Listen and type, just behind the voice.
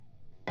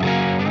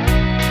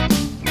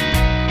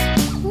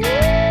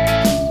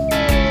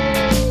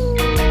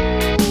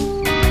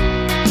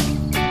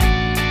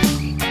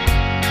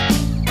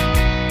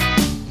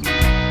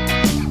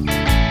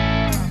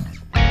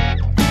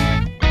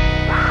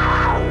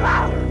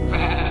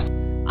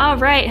All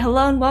right.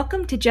 Hello and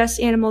welcome to Just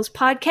Animals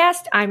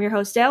Podcast. I'm your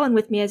host, Elle, and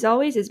with me as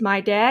always is my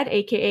dad,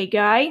 aka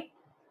Guy.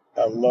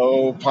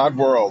 Hello, Pod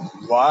World,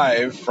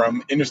 live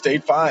from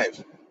Interstate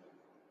 5.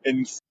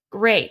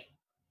 Great.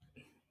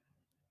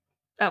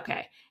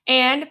 Okay.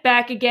 And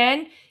back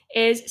again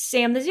is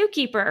Sam the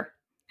zookeeper.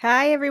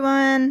 Hi,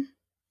 everyone.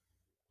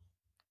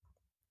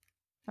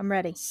 I'm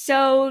ready.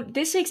 So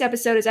this week's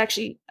episode is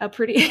actually a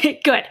pretty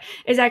good.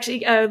 It's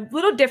actually a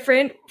little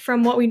different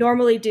from what we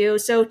normally do.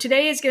 So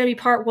today is going to be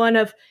part one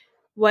of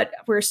what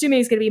we're assuming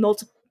is going to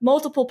be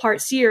multiple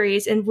part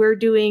series, and we're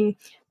doing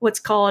what's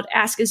called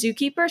Ask a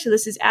Zookeeper. So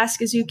this is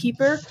Ask a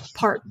Zookeeper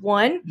part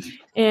one,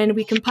 and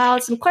we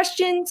compiled some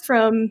questions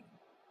from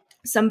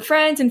some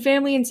friends and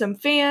family and some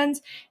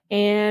fans,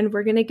 and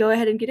we're going to go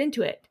ahead and get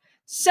into it.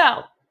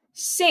 So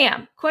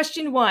Sam,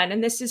 question one,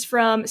 and this is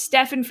from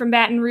Stefan from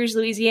Baton Rouge,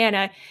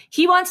 Louisiana.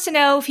 He wants to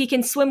know if he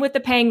can swim with the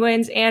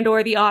penguins and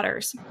or the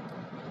otters.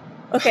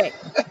 Okay.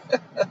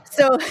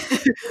 So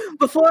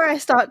before I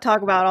start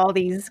talk about all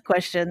these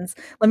questions,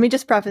 let me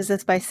just preface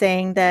this by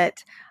saying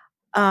that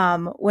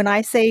when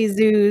I say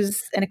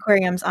zoos and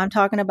aquariums, I'm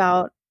talking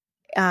about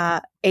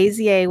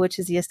AZA, which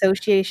is the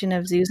Association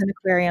of Zoos and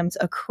Aquariums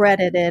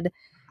accredited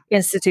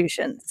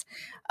institutions,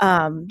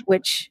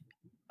 which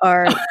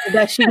are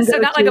that you can so go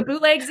not to. like a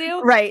bootleg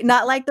zoo, Right?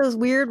 Not like those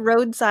weird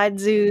roadside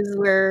zoos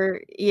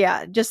where,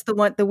 just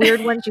the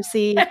weird ones you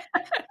see.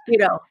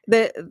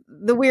 The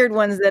weird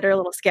ones that are a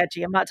little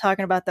sketchy. I'm not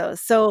talking about those.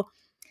 So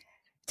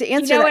to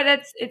answer,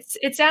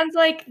 it sounds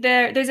like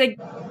there's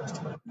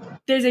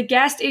a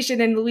gas station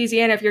in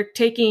Louisiana if you're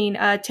taking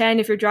 10,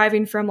 if you're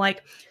driving from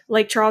like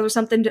Lake Charles or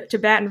something to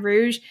Baton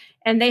Rouge,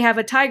 and they have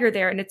a tiger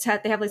there, and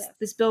they have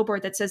this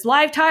billboard that says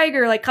live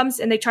tiger, like comes,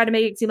 and they try to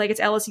make it seem like it's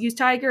LSU's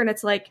tiger, and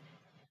it's like,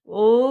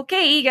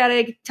 okay, you got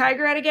a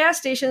tiger at a gas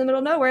station in the middle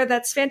of nowhere.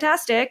 That's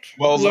fantastic.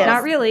 Well,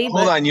 not really.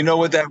 Hold on. You know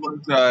what that was?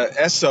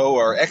 Esso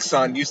or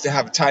Exxon used to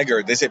have a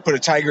tiger. They say put a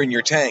tiger in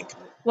your tank.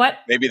 What?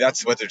 Maybe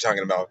that's what they're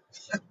talking about.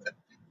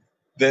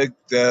 The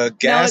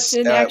gas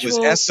was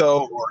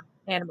Esso or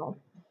animal.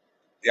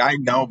 Yeah, I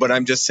know, but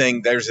I'm just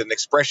saying there's an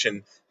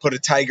expression, put a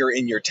tiger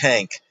in your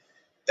tank.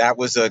 That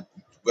was a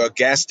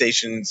gas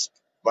station's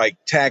like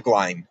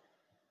tagline.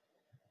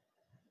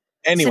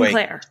 Anyway,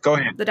 Sinclair, go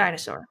ahead. The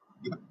dinosaur.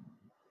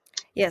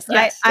 Yes,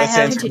 yes. I Let's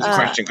have. answer the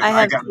question.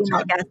 I have seen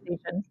that gas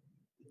station,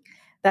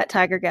 that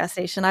tiger gas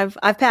station.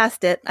 I've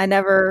passed it. I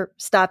never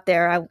stopped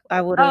there.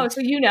 I would have. Oh,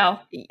 so you know.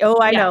 Oh,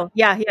 I know.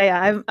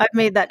 Yeah. I've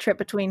made that trip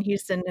between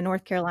Houston and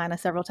North Carolina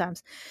several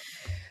times.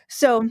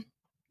 So.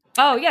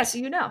 Oh, yeah. So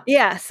you know.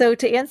 Yeah. So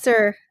to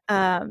answer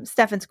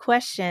Stefan's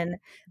question,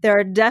 there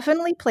are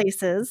definitely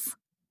places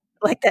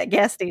like that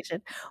gas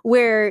station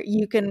where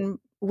you can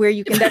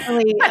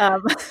definitely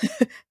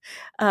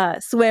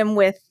swim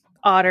with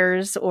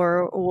otters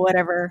or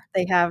whatever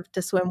they have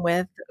to swim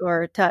with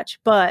or touch,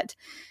 but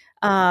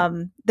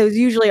those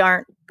usually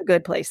aren't the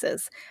good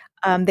places.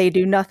 They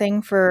do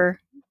nothing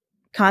for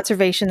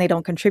conservation. They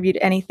don't contribute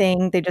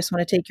anything. They just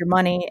want to take your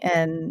money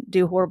and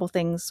do horrible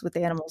things with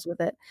the animals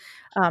with it.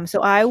 So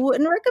I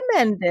wouldn't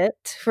recommend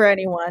it for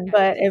anyone,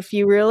 but if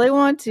you really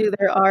want to,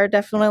 there are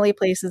definitely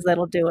places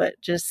that'll do it.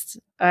 Just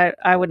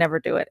I would never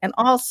do it. And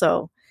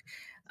also,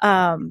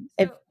 Go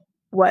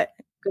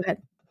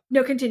ahead.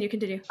 No,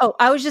 continue. Oh,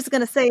 I was just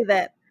going to say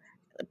that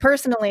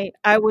personally,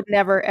 I would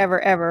never, ever,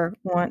 ever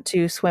want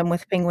to swim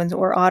with penguins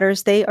or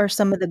otters. They are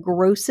some of the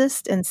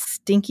grossest and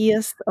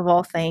stinkiest of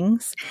all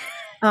things.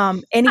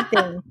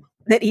 Anything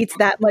that eats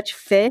that much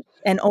fish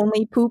and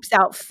only poops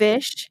out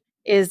fish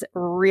is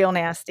real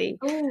nasty.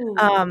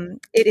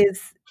 It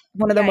is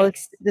one of the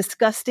most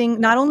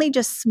disgusting, not only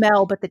just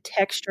smell, but the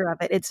texture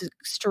of it. It's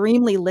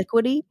extremely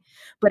liquidy,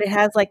 but it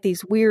has like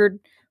these weird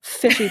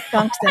fishy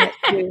chunks in it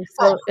too,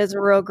 so it's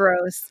real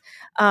gross.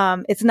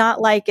 It's not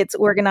like it's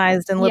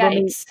organized in little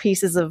neat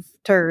pieces of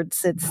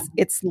turds.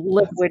 It's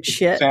liquid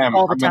shit. Sam,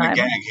 all the I'm time. gonna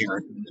gag here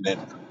in a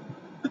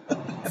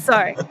minute.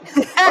 Sorry.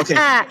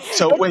 Okay,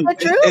 so wait,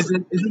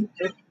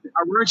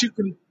 weren't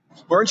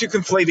you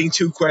conflating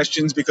two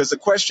questions? Because the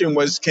question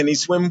was, can he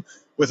swim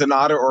with an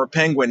otter or a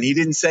penguin? He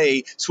didn't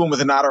say swim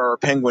with an otter or a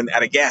penguin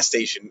at a gas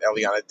station,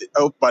 Eliana.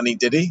 Bunny,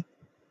 did he?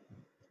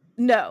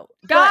 No.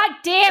 God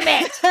damn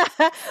it.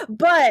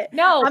 But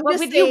no, I'm but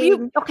just with saying,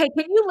 you, okay,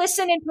 can you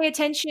listen and pay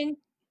attention?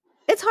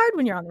 It's hard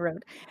when you're on the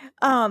road.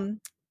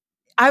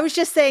 I was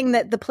just saying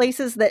that the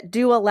places that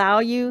do allow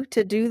you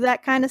to do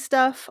that kind of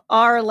stuff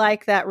are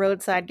like that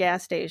roadside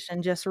gas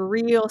station, just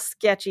real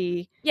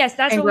sketchy. Yes,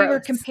 that's what gross. we were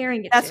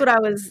comparing it That's to. what I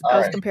was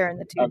comparing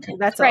the two. Okay.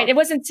 That's right. all. It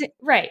wasn't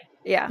right.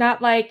 Yeah.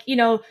 Not like,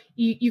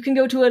 you can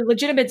go to a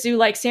legitimate zoo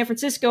like San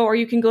Francisco, or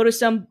you can go to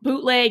some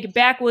bootleg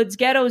backwoods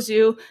ghetto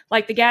zoo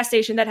like the gas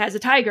station that has a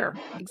tiger.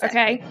 Exactly.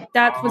 Okay?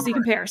 That was the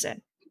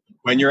comparison.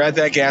 When you're at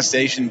that gas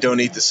station, don't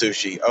eat the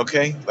sushi.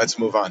 Okay, let's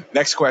move on.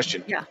 Next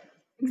question. Yeah,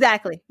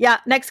 exactly. Yeah,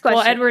 next question.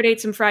 Well, Edward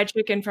ate some fried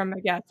chicken from a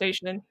gas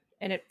station,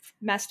 and it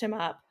messed him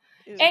up.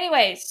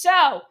 Anyway,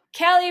 so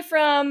Kelly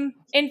from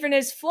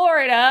Inverness,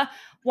 Florida,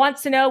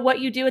 wants to know what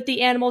you do with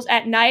the animals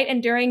at night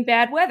and during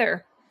bad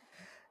weather.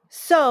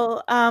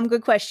 So,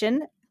 good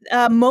question.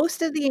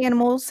 Most of the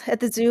animals at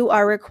the zoo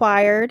are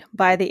required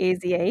by the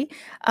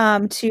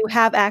AZA to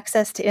have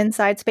access to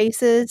inside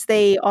spaces.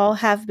 They all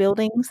have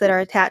buildings that are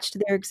attached to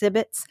their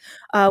exhibits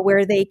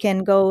where they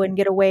can go and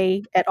get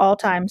away at all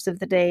times of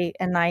the day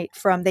and night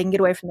they can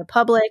get away from the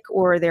public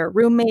or their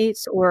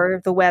roommates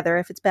or the weather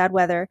if it's bad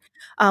weather.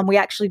 We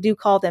actually do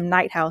call them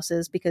night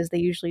houses because they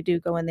usually do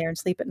go in there and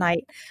sleep at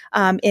night.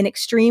 In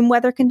extreme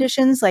weather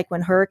conditions, like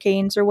when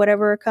hurricanes or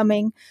whatever are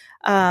coming,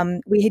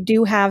 we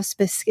do have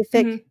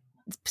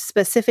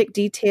specific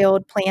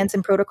detailed plans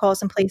and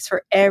protocols in place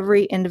for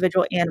every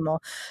individual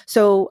animal.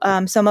 So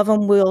some of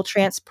them will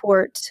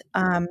transport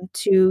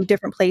to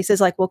different places,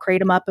 like we'll crate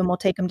them up and we'll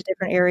take them to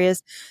different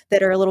areas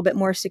that are a little bit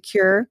more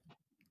secure.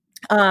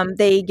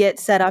 They get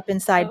set up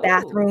inside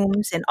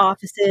bathrooms and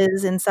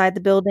offices inside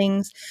the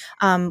buildings.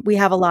 We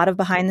have a lot of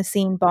behind the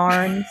scene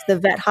barns, the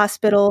vet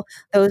hospital,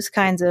 those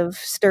kinds of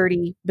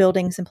sturdy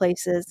buildings and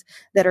places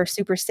that are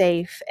super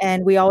safe.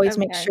 And we always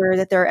make sure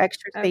that there are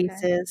extra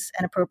spaces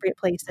and appropriate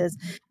places.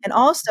 And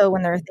also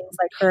when there are things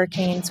like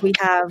hurricanes, we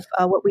have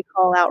what we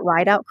call out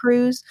ride out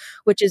crews,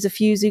 which is a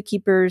few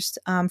zookeepers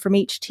from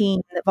each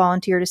team that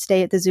volunteer to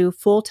stay at the zoo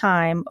full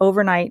time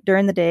overnight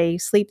during the day,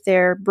 sleep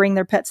there, bring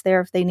their pets there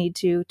if they need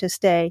to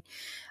stay,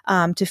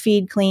 to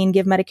feed, clean,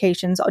 give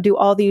medications, do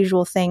all the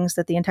usual things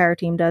that the entire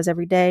team does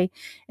every day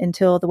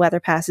until the weather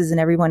passes and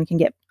everyone can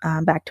get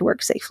back to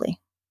work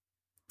safely.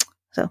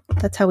 So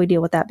that's how we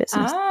deal with that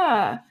business.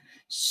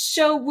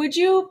 So would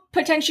you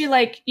potentially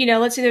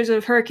let's say there's a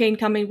hurricane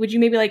coming, would you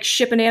maybe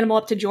ship an animal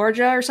up to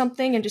Georgia or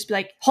something and just be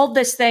like, hold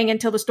this thing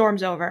until the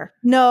storm's over?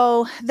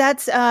 No,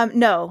 that's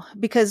no,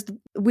 because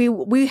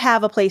we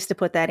have a place to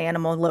put that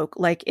animal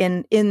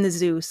in the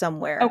zoo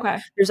somewhere. Okay.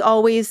 There's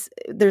always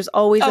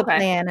a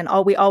plan,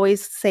 and we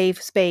always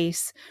save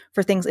space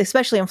for things,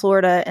 especially in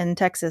Florida and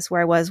Texas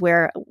where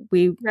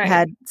we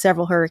had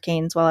several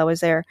hurricanes while I was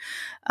there,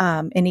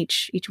 in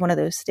each one of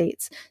those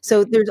states.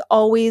 So there's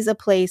always a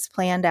place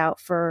planned out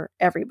for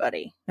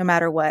everybody, no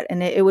matter what.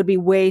 And it would be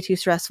way too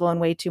stressful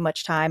and way too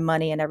much time,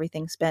 money, and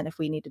everything spent if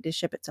we needed to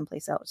ship it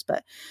someplace else.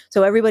 But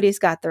so everybody's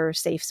got their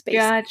safe space.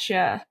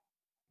 Gotcha.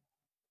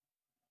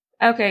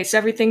 Okay, so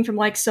everything from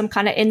some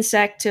kind of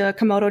insect to a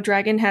Komodo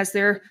dragon has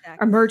their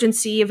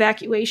emergency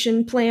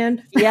evacuation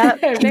plan. Yeah,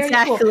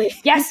 exactly.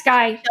 Cool. Yes,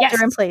 Guy. Yes,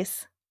 they're in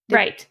place.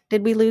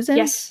 Did we lose him?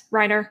 Yes,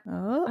 Reiner.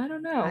 Oh, I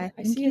don't know. I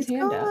see his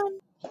hand up.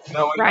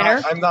 No,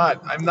 Reiner? I'm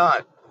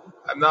not.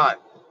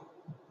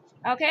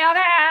 Okay.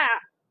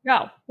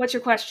 Go. What's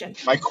your question?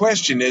 My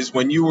question is,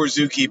 when you were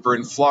zookeeper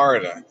in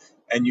Florida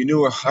and you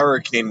knew a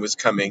hurricane was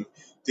coming,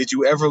 did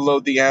you ever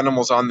load the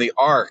animals on the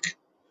ark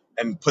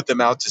and put them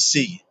out to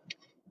sea?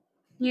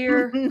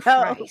 Dear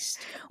Christ.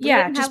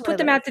 Yeah, just put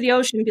them out to the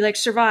ocean and be like,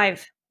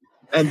 survive.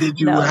 And did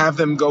you have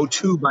them go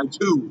 2 by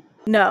 2?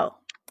 No.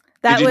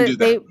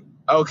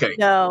 Okay.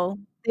 No.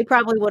 They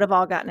probably would have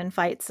all gotten in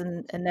fights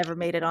and never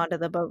made it onto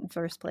the boat in the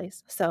first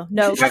place. So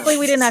no, luckily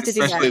we didn't have to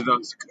do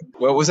that.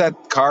 What was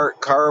that?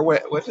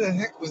 Caraway? What the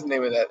heck was the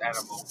name of that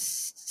animal?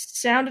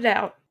 Sound it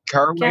out.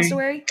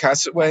 Cassowary?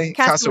 Cassowary.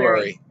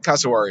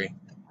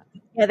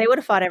 Yeah, they would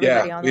have fought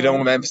everybody on we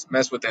don't want to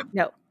mess with that.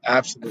 No.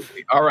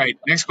 Absolutely. All right,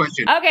 next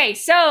question. Okay,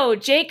 so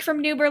Jake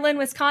from New Berlin,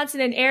 Wisconsin,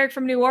 and Eric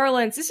from New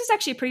Orleans. This is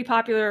actually a pretty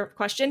popular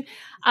question.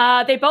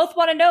 They both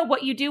want to know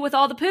what you do with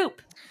all the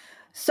poop.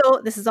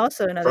 So this is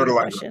also another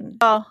question.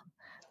 Oh,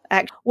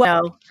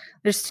 no.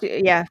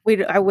 I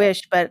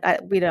wish,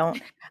 but we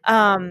don't.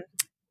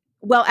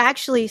 Well,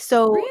 actually,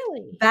 so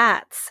really?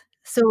 Bats.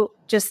 So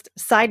just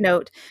side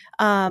note,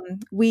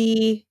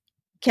 we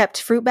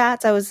kept fruit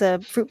bats. I was a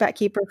fruit bat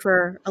keeper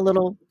for a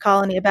little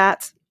colony of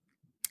bats.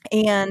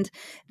 And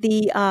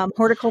the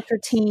horticulture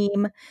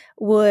team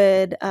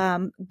would,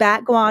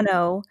 bat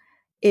guano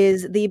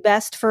is the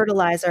best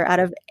fertilizer out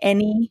of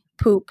any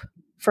poop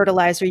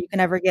fertilizer you can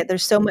ever get.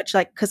 There's so much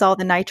because all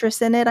the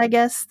nitrous in it, I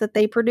guess, that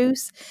they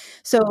produce.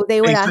 So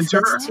they would ask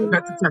us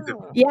to.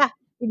 Yeah,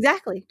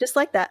 exactly. Just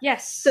like that.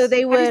 Yes. So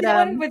they would.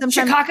 With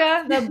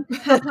Chakaka, the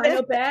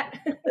albino bat.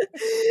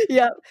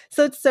 Yeah.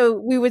 So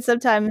we would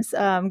sometimes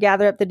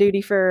gather up the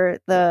duty for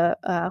the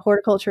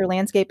horticulture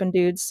landscaping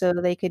dudes so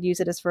they could use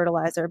it as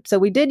fertilizer. So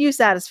we did use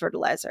that as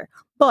fertilizer.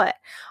 But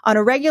on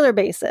a regular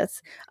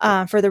basis,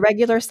 for the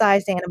regular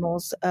sized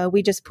animals,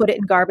 we just put it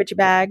in garbage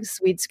bags.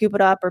 We'd scoop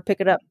it up or pick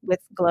it up with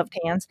gloved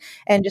hands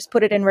and just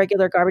put it in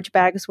regular garbage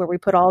bags where we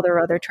put all their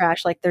other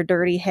trash, like their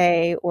dirty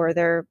hay or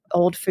their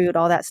old food,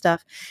 all that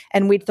stuff.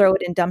 And we'd throw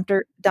it in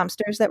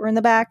dumpsters that were in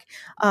the back.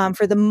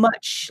 For the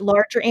much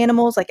larger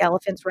animals like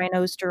elephants,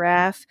 rhinos,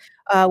 giraffe,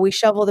 we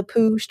shovel the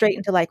poo straight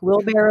into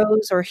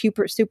wheelbarrows or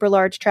super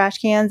large trash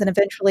cans and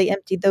eventually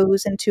emptied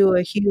those into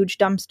a huge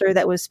dumpster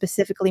that was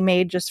specifically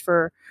made just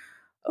for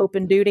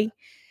open duty.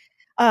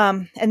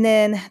 And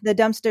then that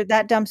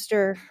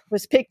dumpster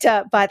was picked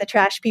up by the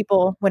trash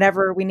people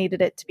whenever we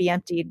needed it to be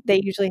emptied. They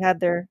usually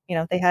had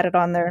they had it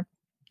on their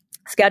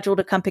schedule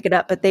to come pick it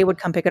up, but they would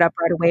come pick it up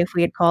right away if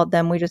we had called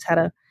them. We just had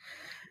a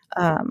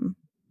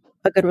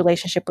good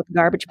relationship with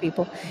garbage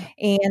people.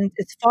 And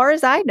as far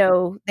as I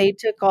know, they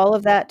took all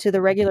of that to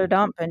the regular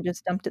dump and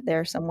just dumped it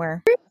there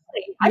somewhere.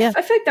 Yeah.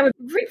 I feel like that would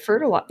be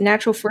great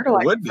natural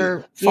fertilizer Would be.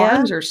 for Yeah.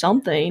 farms or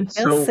something. Yes,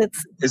 So,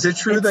 it's is it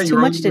true it's that too you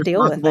were much only to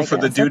deal with, responsible I for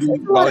the guess. It's duty a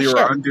lot while of you were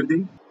shit. on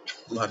duty?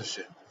 A lot of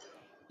shit.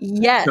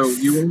 Yes. So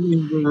you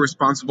only were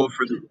responsible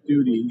for the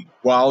duty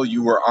while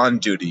you were on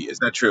duty. Is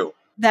that true?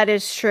 That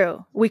is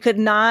true. We could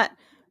not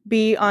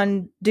be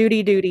on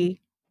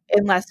duty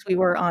unless we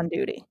were on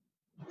duty.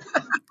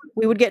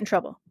 We would get in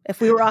trouble. If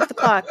we were off the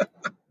clock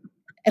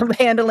and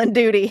handling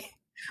duty,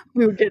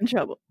 we would get in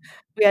trouble.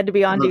 We had to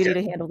be on duty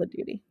Okay. to handle the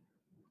duty.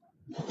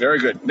 Very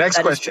good. Next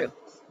That is question. true.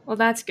 Well,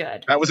 that's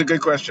good. That was a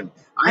good question.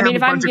 I I have mean, a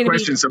if I'm bunch of going to be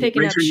questions, so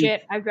picking make up sure you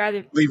shit, I'd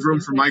rather leave room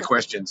you for can my pick up-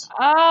 questions.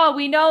 Oh,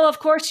 we know. Of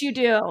course you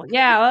do.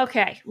 Yeah.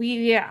 Okay.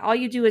 All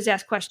you do is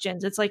ask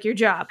questions. It's like your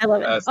job. I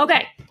love it.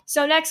 Okay.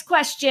 So next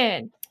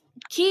question.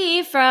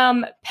 Key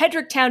from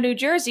Pedricktown, New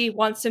Jersey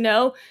wants to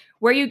know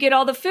where you get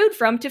all the food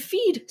from to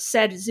feed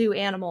said zoo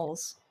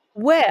animals.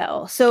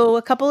 Well, so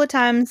a couple of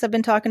times I've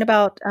been talking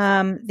about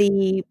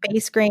the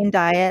base grain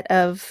diet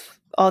of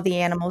all the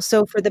animals.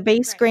 So for the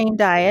base Right. grain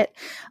diet,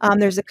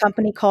 there's a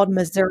company called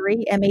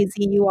Mazuri,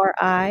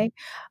 Mazuri.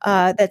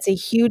 That's a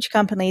huge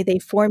company. They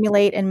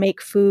formulate and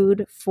make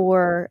food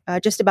for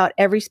just about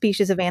every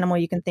species of animal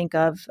you can think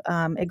of,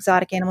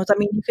 exotic animals. I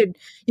mean,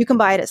 you can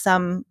buy it at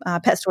some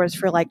pet stores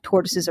for like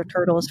tortoises or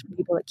turtles for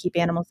people that keep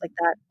animals like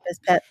that as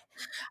pets.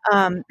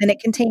 And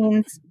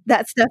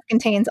that stuff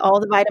contains all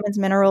the vitamins,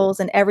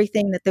 minerals, and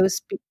everything that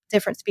those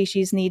different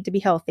species need to be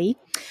healthy.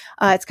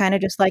 It's kind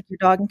of just like your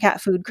dog and cat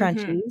food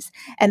crunchies.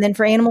 And then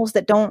for animals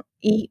that don't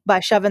eat by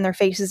shoving their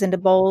faces into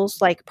bowls,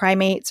 like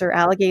primates or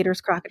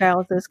alligators,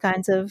 crocodiles, those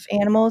kinds of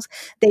animals,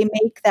 they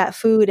make that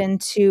food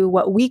into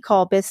what we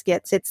call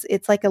biscuits.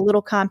 It's like a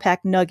little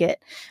compact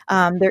nugget.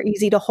 They're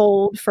easy to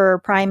hold for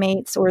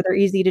primates, or they're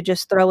easy to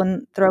just throw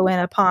in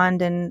a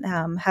pond and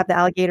have the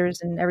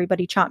alligators and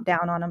everybody chomp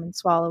down on them and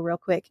swallow real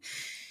quick.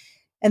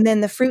 And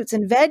then the fruits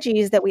and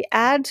veggies that we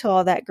add to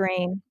all that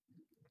grain,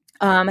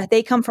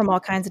 they come from all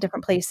kinds of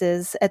different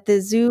places. At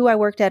the zoo I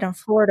worked at in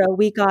Florida,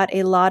 we got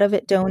a lot of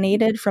it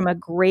donated from a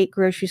great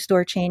grocery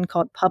store chain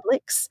called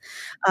Publix.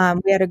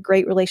 We had a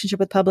great relationship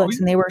with Publix,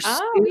 and they were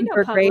we know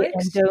super great.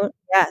 Publix. And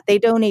they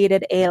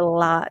donated a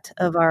lot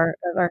of our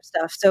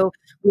stuff, so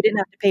we didn't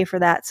have to pay for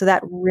that. So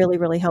that really,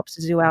 really helps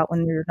the zoo out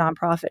when you're a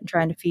nonprofit and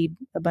trying to feed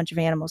a bunch of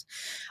animals.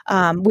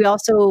 We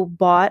also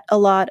bought a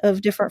lot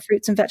of different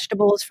fruits and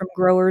vegetables from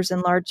growers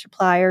and large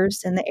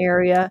suppliers in the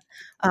area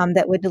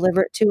that would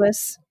deliver it to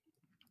us.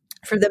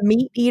 For the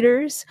meat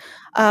eaters,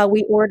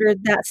 we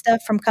ordered that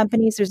stuff from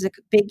companies. There's a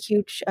big,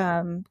 huge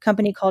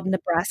company called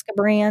Nebraska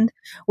Brand,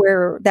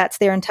 where that's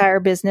their entire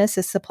business,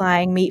 is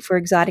supplying meat for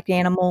exotic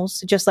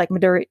animals, just like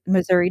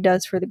Missouri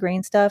does for the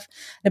grain stuff.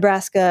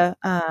 Nebraska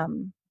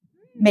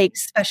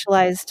makes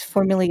specialized,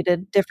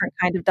 formulated, different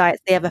kind of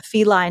diets. They have a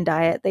feline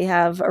diet. They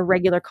have a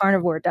regular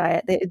carnivore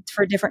diet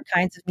for different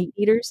kinds of meat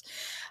eaters.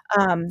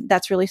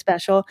 That's really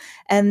special.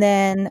 And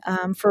then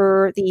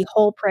for the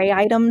whole prey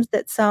items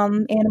that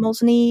some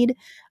animals need,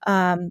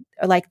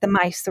 like the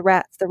mice, the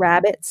rats, the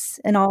rabbits,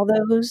 and all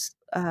those,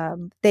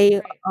 they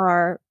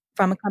are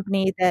from a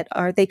company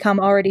they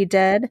come already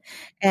dead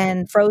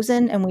and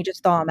frozen, and we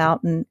just thaw them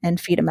out and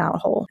feed them out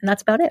whole. And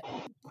that's about it.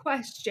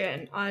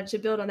 Question to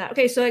build on that.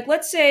 Okay, so like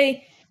let's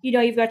say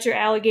you've got your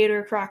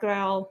alligator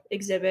crocodile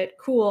exhibit.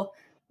 Cool.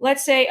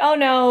 Let's say, oh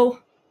no,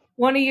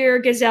 one of your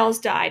gazelles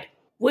died.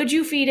 Would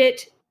you feed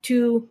it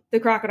to the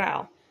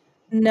crocodile?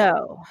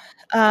 No.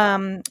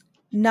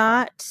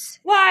 Not.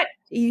 What?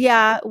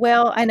 Yeah,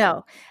 well, I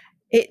know.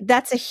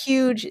 That's a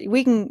huge,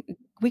 we can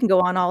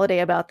go on all day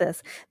about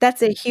this.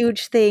 That's a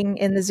huge thing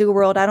in the zoo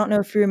world. I don't know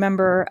if you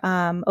remember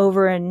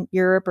over in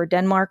Europe or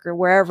Denmark or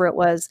wherever it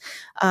was,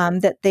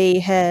 that they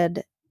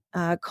had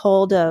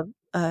culled a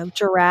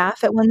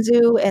giraffe at one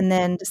zoo and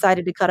then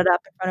decided to cut it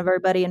up in front of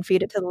everybody and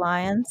feed it to the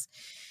lions.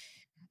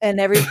 And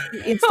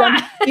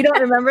you don't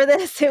remember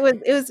this? It was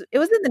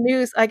in the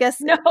news. I guess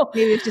No.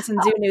 maybe it's just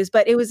in zoo news,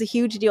 but it was a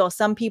huge deal.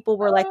 Some people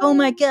were like, "Oh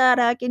my God,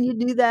 how can you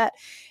do that?"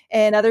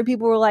 And other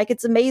people were like,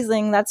 "It's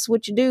amazing. That's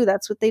what you do.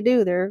 That's what they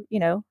do. They're,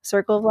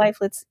 circle of life.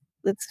 Let's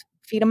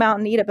feed them out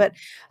and eat it." But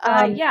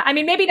yeah, I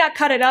mean, maybe not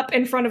cut it up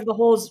in front of the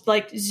whole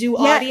zoo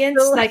audience.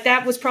 So, like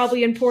that was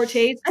probably in poor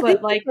taste.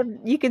 But like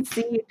you can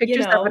see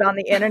pictures of it on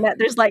the internet.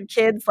 There's like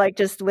kids like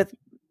just with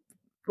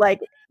like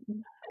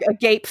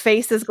agape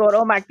faces going,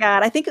 "Oh my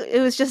God." I think it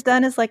was just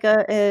done as like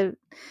an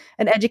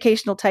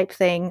educational type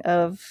thing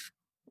of,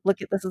 look,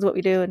 this is what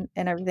we do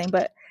and everything.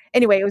 But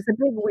anyway, it was a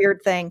big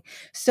weird thing.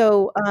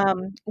 So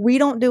we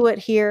don't do it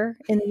here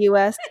in the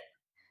US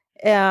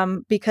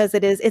because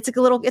it's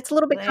a little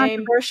bit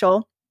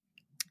controversial.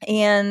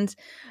 And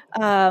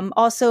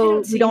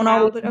also we don't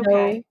always know.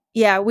 Okay.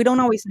 Yeah, we don't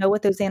always know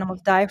what those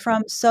animals die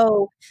from,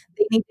 so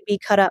they need to be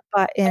cut up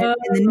in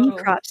the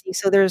necropsy.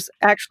 So there's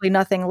actually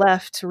nothing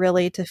left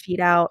really to feed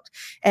out.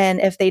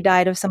 And if they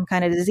died of some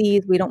kind of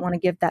disease, we don't want to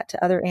give that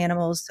to other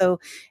animals. So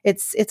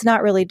it's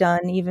not really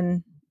done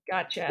even.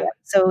 Gotcha. Yeah,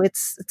 so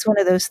it's one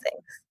of those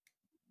things.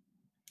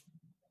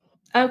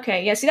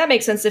 Okay, yeah. See, that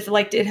makes sense. If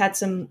like it had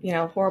some,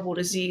 horrible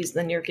disease,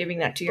 then you're giving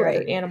that to your other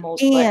Right.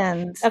 animals.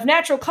 And But of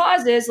natural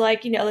causes,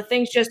 like the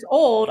thing's just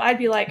old, I'd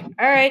be like,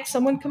 all right,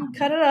 someone come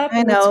cut it up I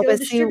and let's know, go but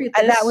see, distribute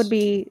that would this.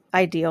 be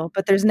ideal.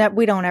 But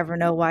we don't ever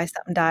know why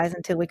something dies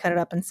until we cut it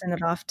up and send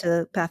it off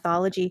to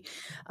pathology.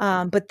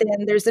 But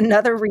then there's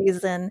another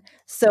reason.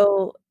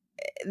 So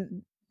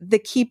the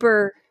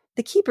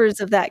keepers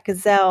of that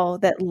gazelle,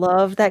 that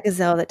loved that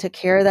gazelle, that took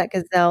care of that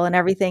gazelle and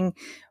everything,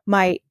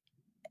 might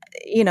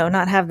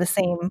not have the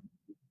same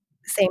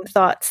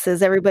thoughts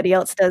as everybody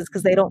else does,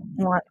 because they don't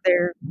want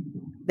their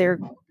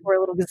poor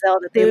little gazelle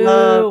that they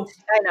loved, Boo.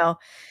 I know,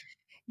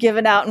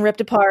 given out and ripped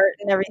apart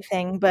and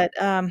everything. But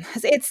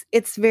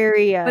it's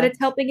very But it's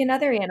helping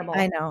another animal.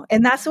 I know,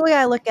 and that's the way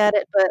I look at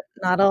it, but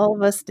not all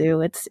of us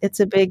do. It's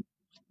a big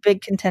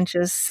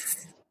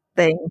contentious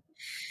thing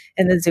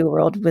in the zoo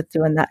world with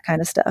doing that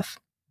kind of stuff,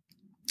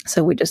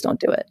 so we just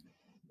don't do it.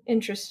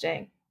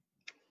 Interesting.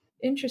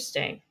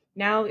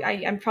 Now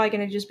I'm probably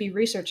going to just be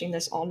researching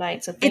this all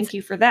night, so thank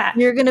you for that.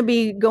 You're going to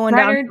be going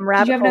down some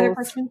rabbit did you have another holes,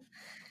 question?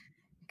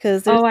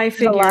 because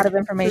there's a lot of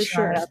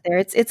information on it out there.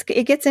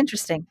 It gets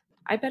interesting.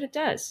 I bet it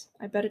does.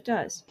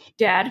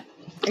 Dad,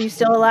 are you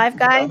still alive,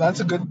 guy? That's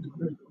a good.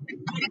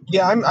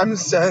 Yeah, I'm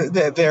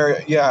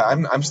there. Yeah,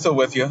 I'm still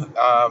with you.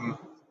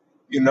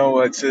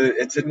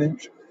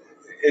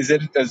 Is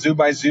it a zoo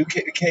by zoo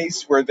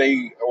case or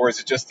is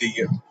it just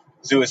the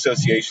zoo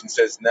association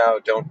says no,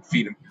 don't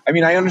feed them? I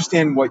mean, I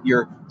understand what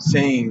you're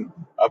saying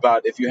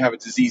about if you have a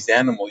diseased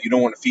animal, you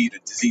don't want to feed a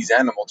diseased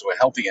animal to a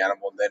healthy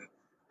animal and then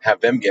have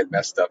them get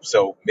messed up.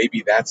 So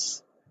maybe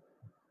that's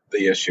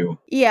the issue.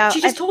 Yeah,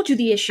 she just told you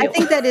the issue. I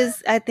think that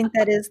is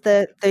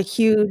the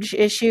huge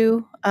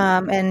issue.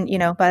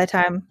 And by the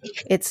time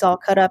it's all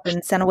cut up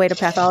and sent away to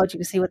pathology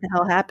to see what the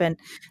hell happened,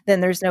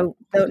 then there's no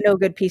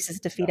good pieces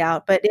to feed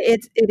out. But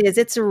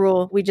it's a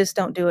rule. We just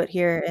don't do it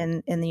here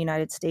in the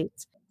United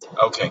States.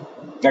 Okay,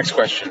 next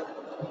question.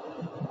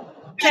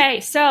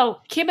 Okay, so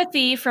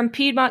Kimothy from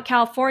Piedmont,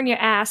 California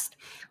asked,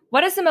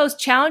 what is the most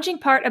challenging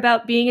part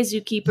about being a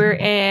zookeeper,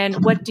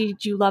 and what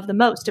did you love the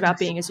most about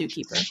being a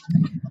zookeeper?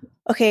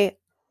 Okay,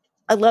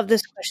 I love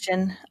this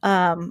question.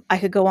 I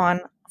could go on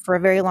for a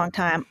very long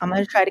time. I'm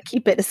going to try to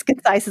keep it as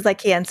concise as I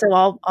can. So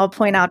I'll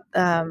point out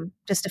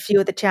just a few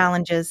of the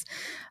challenges.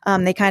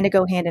 They kind of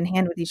go hand in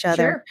hand with each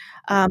other.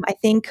 Sure. I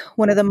think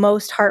one of the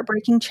most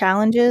heartbreaking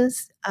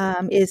challenges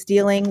is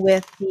dealing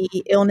with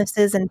the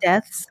illnesses and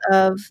deaths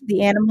of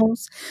the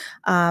animals.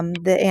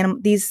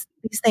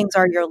 These things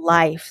are your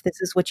life.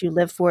 This is what you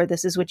live for.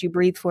 This is what you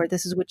breathe for.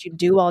 This is what you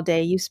do all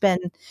day. You spend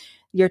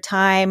your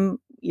time,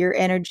 your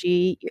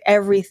energy,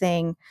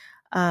 everything,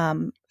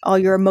 all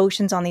your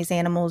emotions on these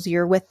animals.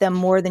 You're with them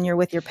more than you're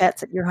with your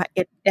pets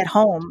at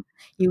home,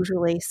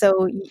 usually.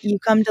 So you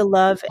come to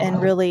love and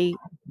really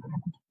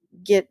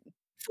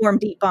form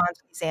deep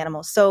bonds with these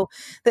animals. So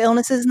the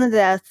illnesses and the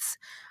deaths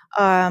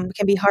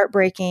can be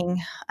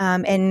heartbreaking,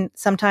 and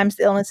sometimes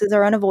the illnesses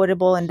are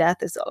unavoidable, and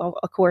death is,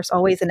 of course,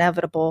 always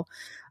inevitable.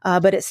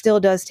 But it still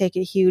does take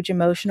a huge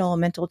emotional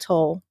and mental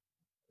toll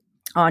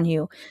on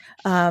you.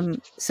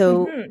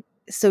 So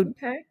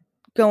Okay.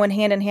 Going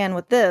hand in hand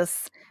with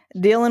this,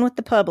 dealing with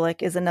the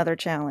public is another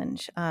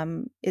challenge.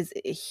 Is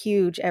a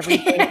huge, a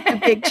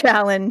big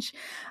challenge.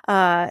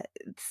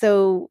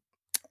 So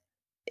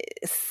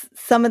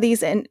some of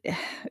these, and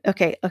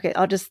okay,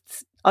 I'll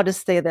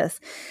just say this.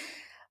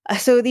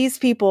 So these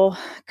people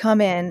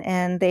come in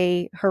and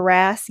they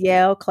harass,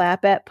 yell,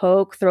 clap at,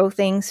 poke, throw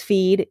things,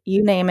 feed,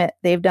 you name it.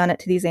 They've done it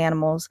to these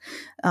animals.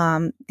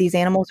 These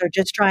animals are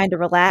just trying to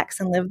relax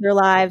and live their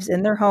lives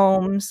in their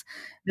homes.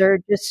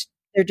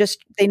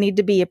 They need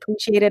to be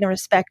appreciated and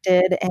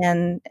respected,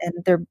 and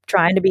they're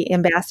trying to be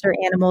ambassador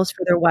animals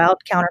for their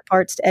wild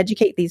counterparts to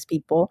educate these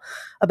people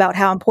about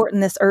how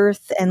important this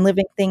earth and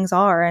living things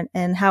are,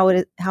 and how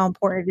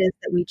important it is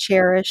that we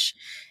cherish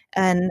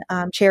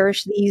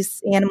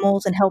these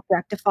animals and help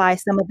rectify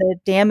some of the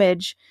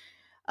damage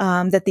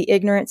that the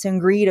ignorance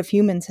and greed of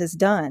humans has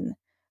done.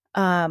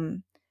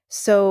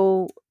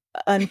 So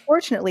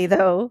unfortunately,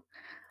 though,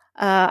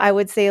 I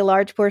would say a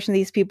large portion of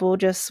these people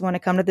just want to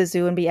come to the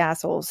zoo and be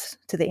assholes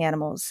to the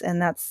animals, and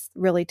that's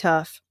really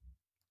tough.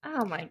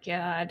 Oh my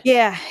God.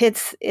 Yeah,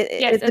 it's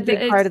a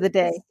big part of the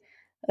day.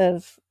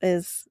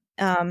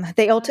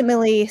 They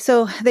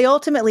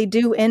ultimately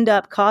do end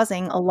up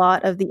causing a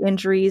lot of the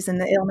injuries and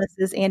the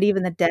illnesses and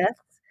even the deaths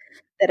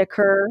that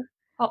occur.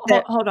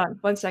 Hold on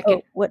 1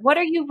 second. Oh, what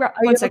are you? Are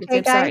 1 you second. okay,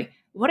 I'm guy? sorry.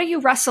 What are you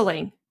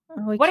wrestling?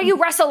 Oh, what are you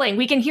wrestling?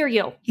 We can hear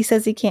you. He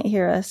says he can't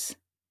hear us.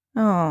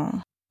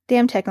 Oh,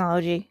 damn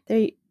technology!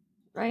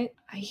 Right?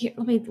 I hear.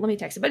 Let me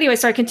text it. But anyway,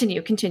 sorry.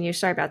 Continue.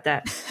 Sorry about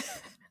that.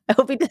 I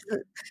hope he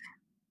doesn't.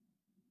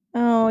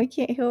 Oh, I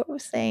can't hear what we're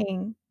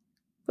saying,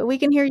 but we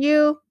can hear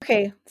you.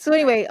 Okay. So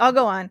anyway, I'll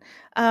go on.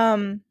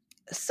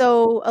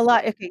 So a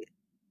lot. Okay.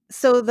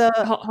 So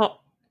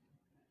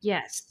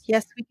Yes,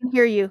 we can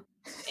hear you.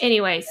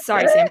 Anyway,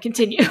 sorry, Sam.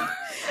 Continue.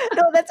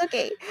 No, that's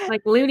okay.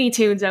 Like Looney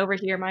Tunes over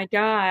here. My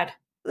God.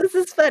 This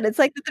is fun. It's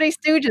like the Three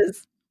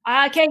Stooges.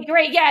 Okay,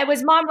 great. Yeah, it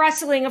was mom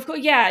wrestling. Of course.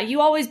 Yeah,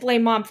 you always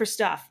blame mom for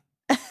stuff.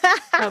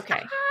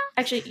 Okay.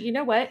 Actually, you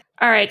know what?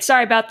 All right.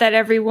 Sorry about that,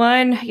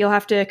 everyone. You'll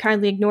have to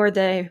kindly ignore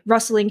the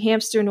rustling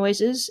hamster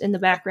noises in the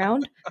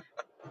background.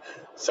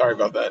 Sorry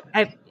about that.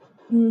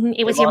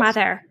 It was your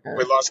mother.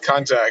 We lost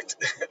contact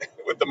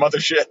with the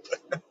mothership.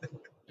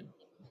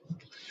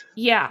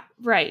 Yeah,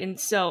 right. And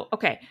so,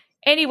 okay.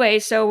 Anyway,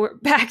 so we're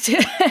back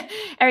to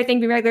everything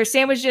being regular.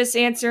 Sam was just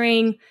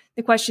answering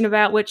the question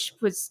about what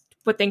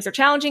things are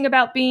challenging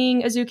about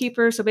being a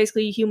zookeeper. So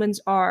basically, humans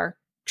are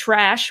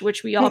trash,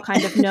 which we all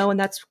kind of know. And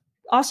that's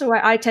also why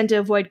I tend to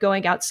avoid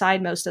going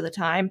outside most of the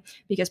time,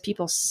 because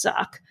people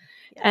suck.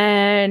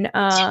 And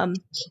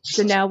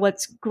so now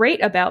what's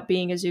great about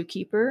being a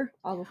zookeeper?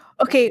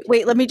 Okay,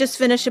 wait, let me just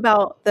finish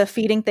about the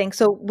feeding thing.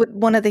 So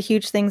one of the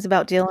huge things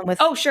about dealing with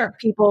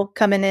people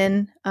coming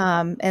in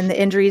and the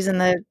injuries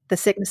and the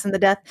sickness and the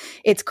death,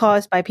 it's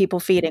caused by people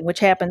feeding, which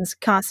happens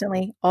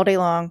constantly all day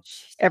long,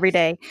 every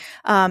day.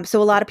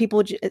 So a lot of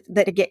people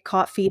that get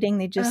caught feeding,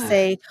 they just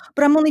say,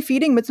 but I'm only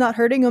feeding them, it's not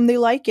hurting them, they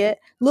like it,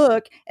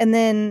 look. And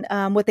then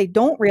what they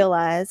don't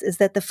realize is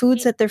that the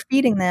foods that they're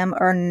feeding them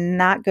are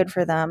not good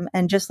for them.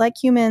 And just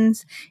like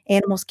humans,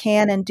 animals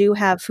can and do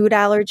have food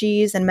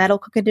allergies and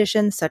medical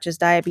conditions such as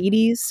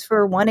diabetes,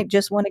 for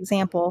just one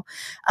example.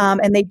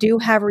 And they do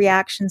have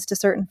reactions to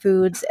certain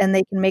foods, and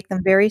they can make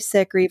them very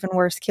sick, or even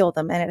worse, kill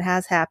them. And it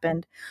has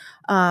happened.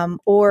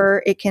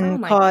 Or it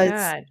can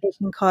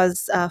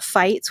cause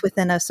fights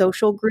within a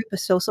social group, a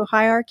social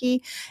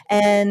hierarchy,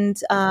 and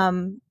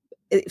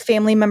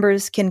family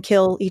members can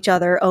kill each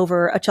other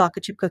over a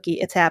chocolate chip cookie.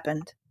 It's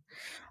happened.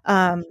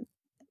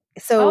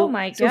 So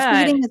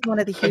feeding is one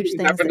of the huge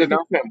things. Happened in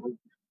our family.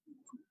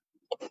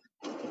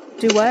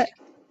 Do what?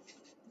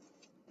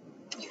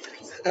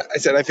 I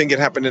said, I think it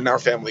happened in our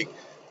family.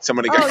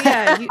 Somebody got.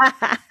 Yeah,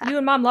 you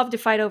and mom love to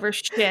fight over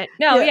shit.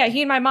 No,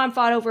 he and my mom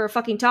fought over a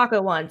fucking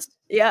taco once.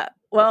 Yeah,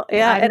 well,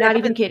 yeah, I'm not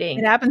even kidding.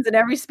 It happens in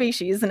every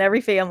species and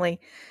every family.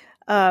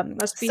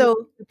 Must be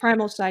the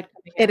primal side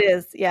coming out. It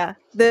is, yeah.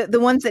 The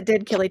ones that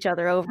did kill each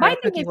other over a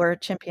cookie were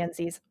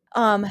chimpanzees.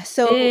 Don't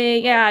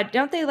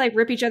they like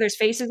rip each other's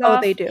faces off?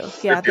 Oh, they do.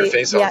 Yeah, rip your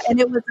face off. And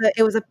it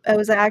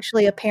was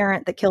actually a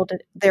parent that killed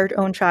their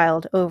own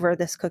child over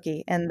this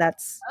cookie, and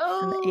that's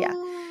yikes.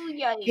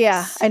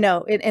 Yeah, I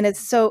know, and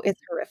it's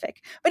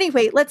horrific. But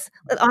anyway, let's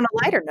on a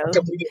lighter note.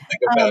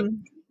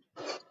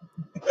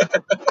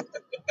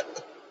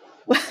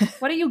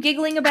 What are you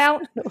giggling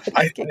about?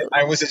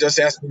 I was just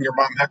asking your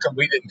mom, how come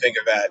we didn't think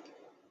of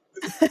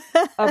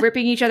that?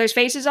 Ripping each other's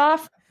faces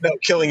off? No,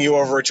 killing you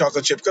over a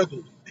chocolate chip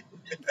cookie.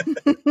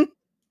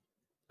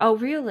 Oh,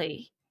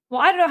 really?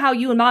 Well, I don't know how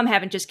you and mom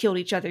haven't just killed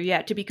each other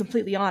yet, to be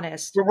completely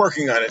honest. We're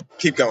working on it.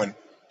 Keep going.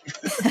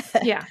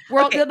 Yeah.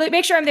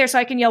 Make sure I'm there so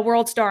I can yell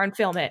World Star and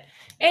film it.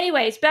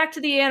 Anyways, back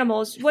to the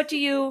animals.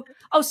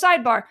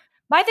 Sidebar.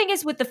 My thing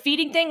is with the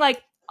feeding thing,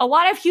 like, a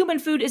lot of human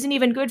food isn't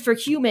even good for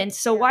humans,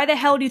 so why the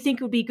hell do you think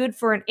it would be good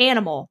for an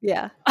animal?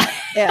 Yeah.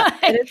 Yeah,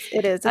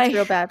 it is. It's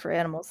real bad for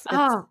animals.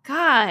 Oh,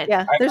 God.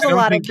 Yeah, there's a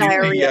lot of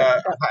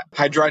diarrhea.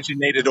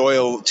 Hydrogenated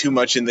oil too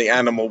much in the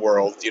animal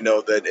world. You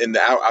know that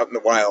out in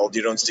the wild,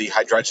 you don't see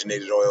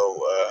hydrogenated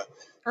oil.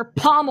 Or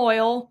palm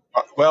oil.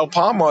 Well,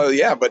 palm oil,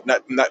 yeah, but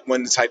not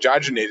when it's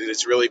hydrogenated.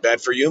 It's really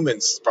bad for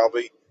humans,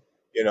 probably.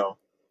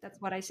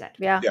 That's what I said.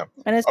 Yeah.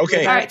 And it's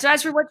okay. All right. So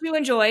as for what you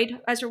enjoyed.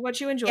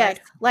 Yes,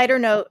 lighter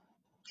note.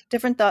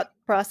 Different thought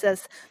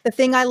process. The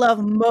thing I love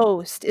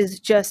most is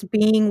just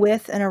being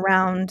with and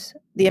around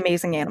the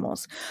amazing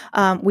animals.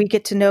 We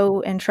get to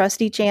know and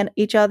trust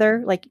each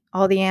other, like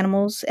all the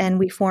animals, and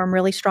we form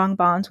really strong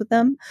bonds with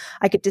them.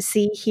 I get to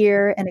see,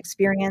 hear, and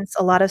experience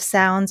a lot of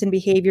sounds and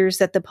behaviors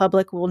that the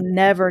public will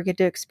never get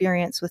to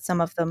experience with some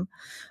of them.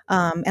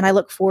 And I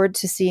look forward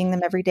to seeing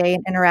them every day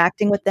and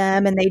interacting with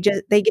them. And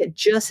they get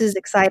just as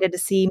excited to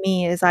see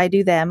me as I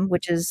do them,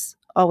 which is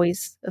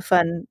always a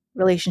fun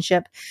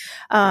relationship.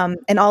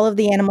 And all of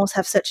the animals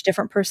have such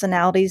different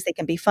personalities. They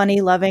can be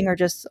funny, loving, or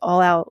just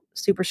all out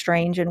super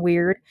strange and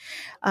weird.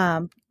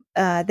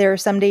 There are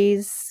some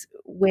days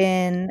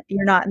when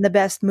you're not in the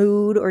best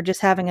mood or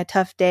just having a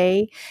tough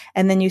day,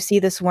 and then you see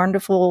this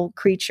wonderful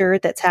creature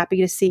that's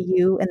happy to see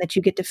you and that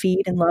you get to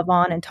feed and love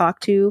on and talk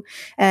to,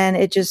 and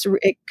it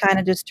kind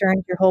of just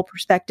turns your whole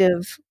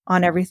perspective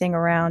on everything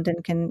around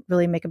and can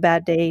really make a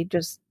bad day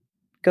just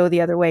go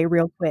the other way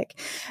real quick.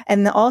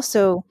 And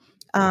also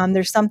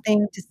there's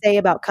something to say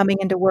about coming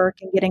into work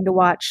and getting to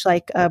watch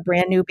like a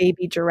brand new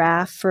baby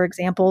giraffe, for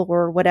example,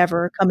 or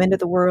whatever, come into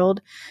the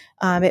world.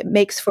 It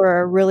makes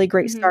for a really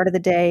great start of the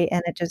day,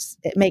 and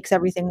it makes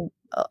everything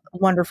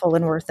wonderful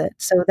and worth it.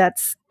 So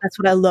that's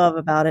what I love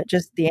about it,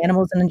 just the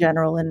animals in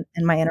general and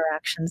my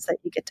interactions that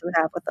you get to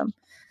have with them.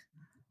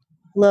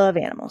 Love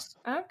animals.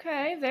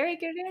 Okay, very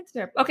good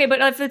answer. Okay, but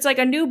if it's like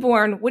a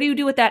newborn, what do you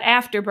do with that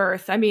after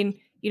birth? I mean,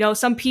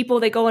 some people,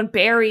 they go and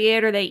bury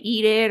it or they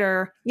eat it,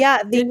 or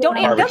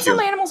don't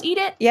some animals eat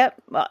it?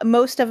 Yep,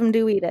 most of them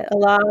do eat it. A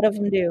lot of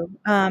them do.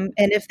 And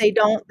if they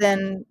don't,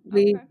 then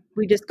we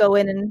just go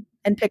in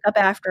and pick up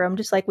after them,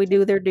 just like we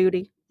do their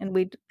duty, and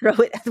we throw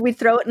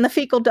it in the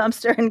fecal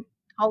dumpster and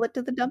haul it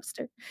to the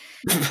dumpster.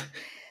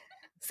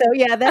 So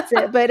yeah, that's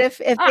it. But if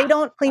they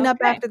don't clean up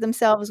after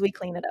themselves, we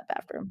clean it up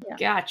after them. Yeah.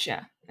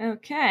 Gotcha.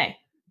 Okay.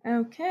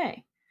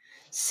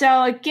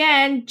 So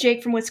again,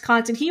 Jake from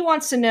Wisconsin, he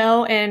wants to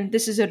know, and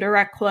this is a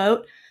direct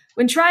quote,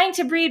 when trying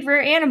to breed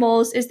rare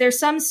animals, is there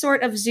some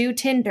sort of zoo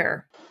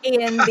Tinder?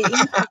 And the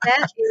answer to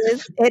that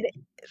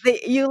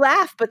is, you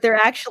laugh, but there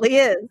actually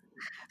is.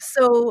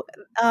 So,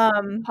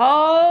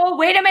 oh,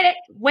 wait a minute.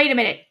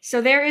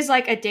 So there is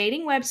like a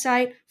dating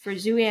website for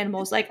zoo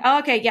animals. Like, oh,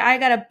 okay, yeah, I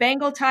got a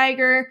Bengal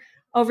tiger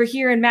over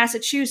here in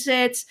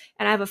Massachusetts,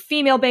 and I have a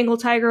female Bengal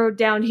tiger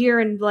down here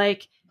in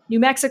like New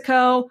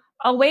Mexico.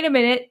 Oh, wait a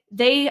minute.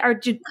 They are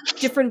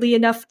differently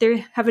enough.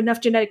 They have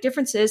enough genetic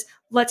differences.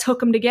 Let's hook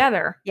them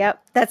together.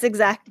 Yep, that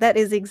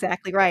is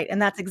exactly right,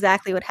 and that's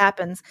exactly what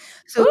happens.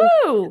 So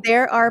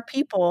there are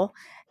people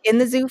in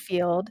the zoo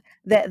field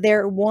that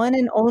their one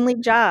and only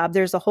job,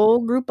 there's a whole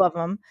group of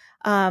them,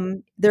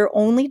 their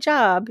only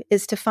job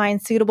is to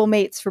find suitable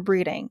mates for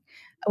breeding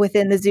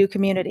within the zoo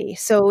community.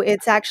 So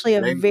it's actually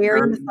a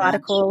very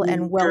methodical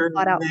and well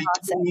thought out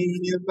process.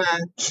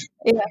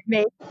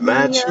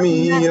 Match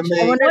me a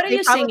mate. What are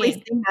you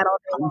singing?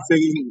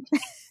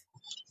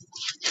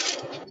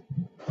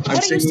 What are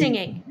you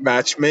singing?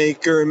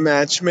 Matchmaker,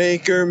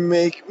 matchmaker,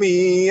 make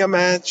me a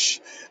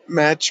match.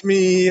 Match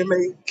me a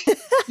mate.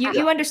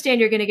 You understand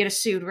you're going to get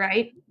sued,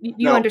 right?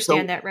 You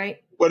understand that, right?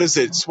 What is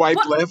it?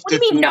 Swipe left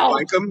if you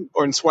like them,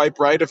 or swipe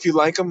right if you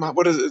like them?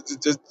 What is it?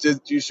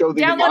 Did you show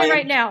the Download it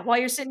right now while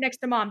you're sitting next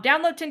to Mom.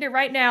 Download Tinder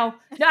right now.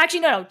 No, actually,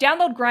 no.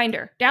 Download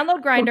Grindr.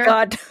 Download Grindr. Oh,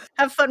 God.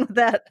 Have fun with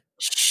that.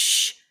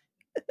 Shh.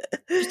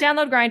 Just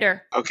download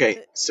Grindr.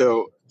 Okay,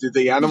 so did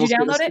the animals Did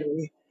you download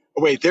it?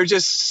 Oh, wait, they're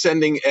just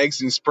sending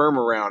eggs and sperm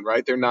around,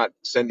 right? They're not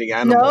sending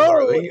animals,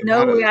 are they?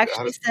 No, we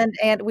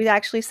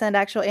actually send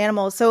actual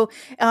animals. So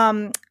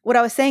what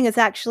I was saying is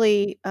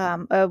actually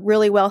a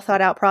really well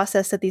thought out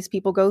process that these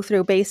people go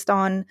through based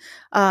on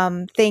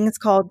things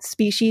called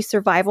species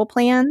survival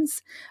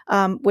plans,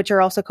 which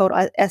are also called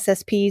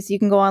SSPs. You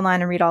can go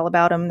online and read all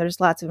about them. There's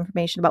lots of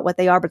information about what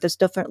they are, but there's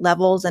different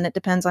levels, and it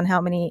depends on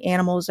how many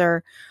animals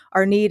are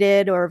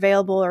needed or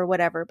available or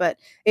whatever. But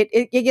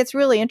it gets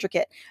really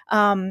intricate.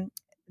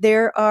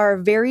 There are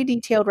very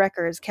detailed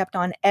records kept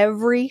on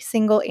every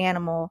single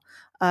animal,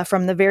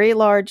 from the very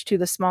large to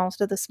the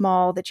smallest of the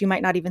small that you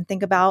might not even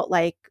think about,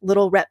 like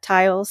little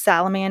reptiles,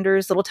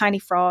 salamanders, little tiny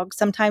frogs,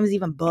 sometimes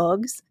even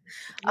bugs.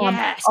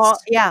 Yes.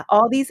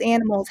 All these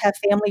animals have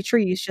family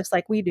trees just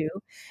like we do.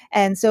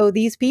 And so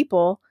these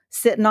people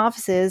sit in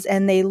offices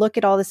and they look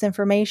at all this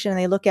information and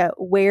they look at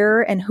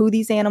where and who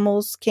these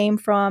animals came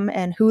from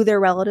and who their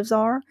relatives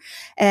are.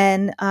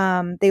 And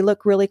they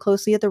look really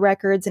closely at the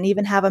records and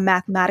even have a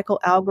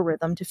mathematical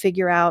algorithm to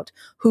figure out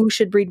who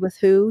should breed with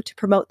who to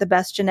promote the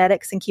best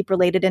genetics and keep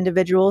related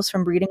individuals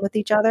from breeding with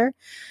each other.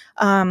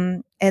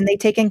 And they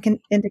take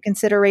into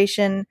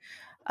consideration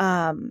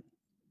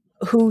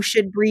who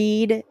should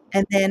breed,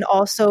 and then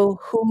also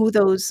who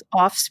those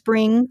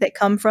offspring that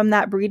come from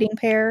that breeding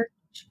pair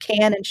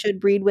can and should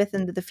breed with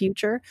into the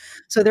future.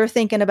 So they're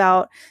thinking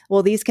about,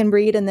 well, these can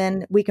breed and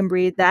then we can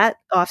breed that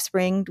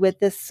offspring with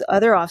this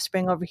other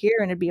offspring over here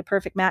and it'd be a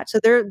perfect match. So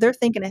they're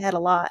thinking ahead a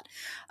lot.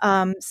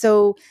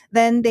 So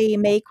then they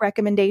make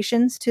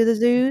recommendations to the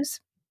zoos.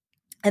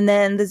 And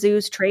then the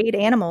zoos trade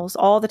animals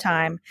all the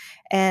time,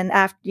 and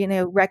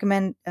after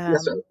recommend.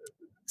 Yes, sir.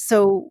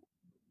 So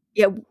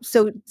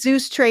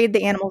zoos trade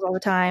the animals all the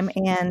time,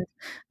 and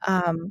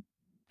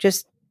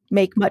just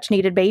make much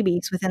needed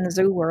babies within the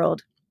zoo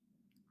world.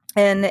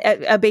 And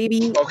a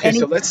baby. Okay,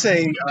 so let's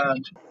say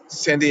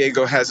San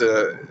Diego has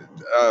a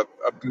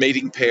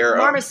mating pair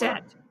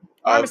Marmoset.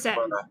 Marmoset.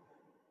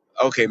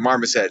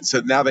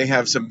 So now they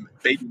have some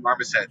baby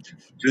marmoset.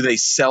 Do they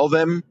sell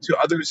them to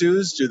other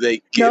zoos? Do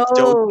they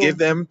don't give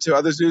them to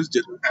other zoos?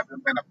 Do they have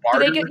them in a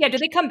barter? Do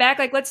they come back?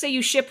 Like, let's say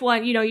you ship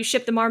one, you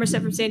ship the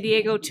marmoset from San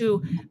Diego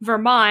to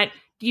Vermont.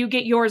 Do you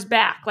get yours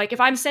back? Like,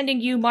 if I'm sending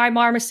you my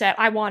marmoset,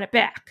 I want it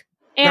back.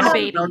 And a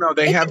baby. No,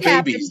 they have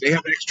babies. They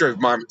have extra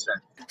marmoset.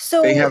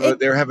 So they have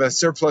a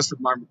surplus of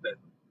marmoset.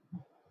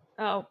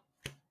 Oh.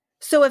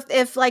 So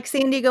if like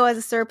San Diego has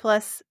a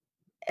surplus,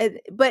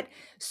 but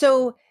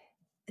so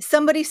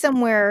somebody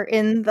somewhere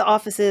in the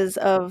offices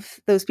of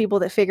those people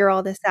that figure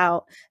all this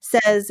out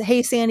says,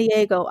 hey, San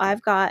Diego,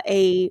 I've got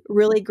a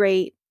really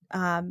great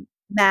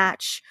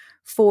match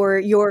for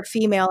your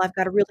female. I've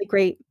got a really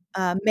great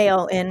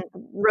male in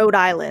Rhode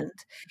Island,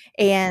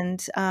 and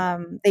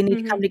they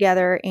need to come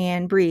together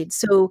and breed.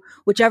 So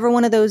whichever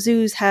one of those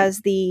zoos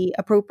has the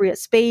appropriate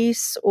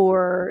space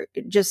or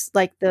just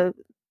like the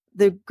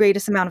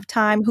greatest amount of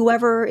time,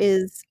 whoever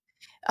is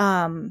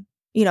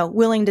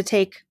willing to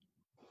take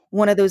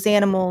one of those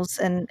animals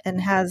and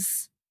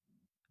has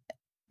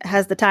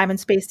the time and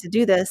space to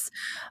do this,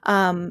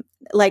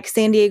 like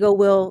San Diego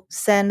will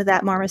send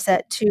that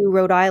marmoset to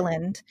Rhode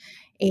Island,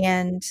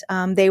 and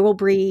they will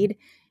breed.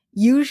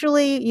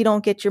 Usually you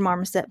don't get your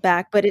marmoset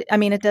back, but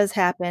it does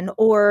happen.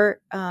 Or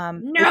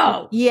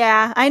No.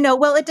 yeah, I know.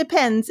 Well, it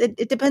depends.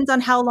 It depends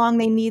on how long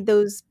they need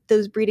those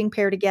breeding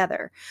pair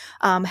together.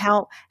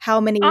 How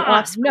many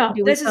offspring No,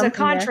 do we this is a come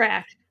from there?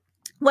 contract.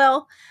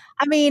 Well,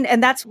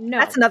 and that's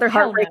No, another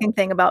hell heartbreaking no.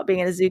 thing about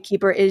being a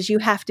zookeeper is you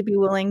have to be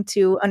willing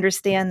to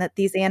understand that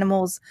these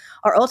animals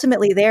are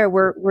ultimately there.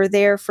 We're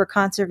there for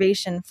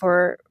conservation,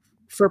 for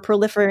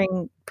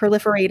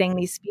proliferating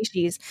these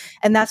species,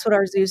 and that's what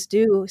our zoos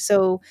do.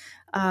 So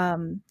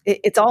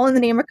it's all in the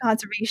name of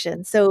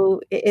conservation.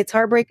 So it's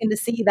heartbreaking to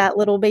see that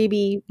little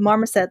baby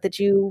marmoset that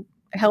you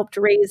helped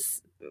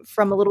raise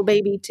from a little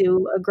baby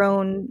to a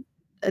grown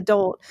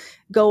adult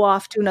go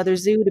off to another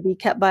zoo to be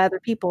kept by other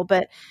people.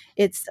 But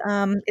it's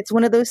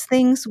one of those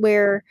things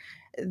where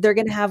they're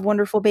going to have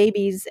wonderful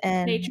babies,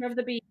 and Nature of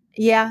the beast.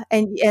 yeah,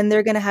 and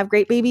they're going to have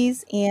great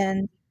babies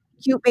and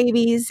cute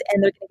babies,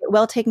 and they're going to get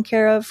well taken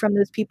care of from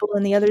those people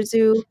in the other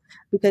zoo.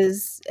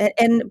 Because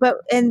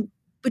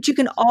but you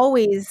can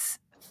always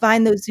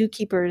find those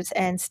zookeepers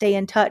and stay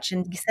in touch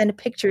and send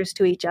pictures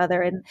to each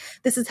other, and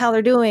this is how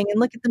they're doing, and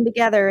look at them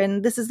together,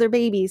 and this is their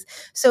babies.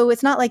 So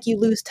it's not like you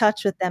lose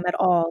touch with them at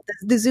all.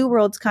 The zoo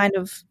world's kind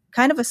of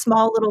a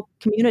small little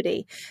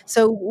community.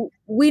 So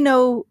we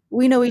know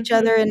each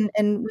other, and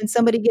when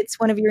somebody gets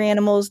one of your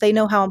animals, they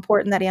know how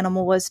important that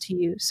animal was to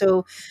you.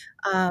 So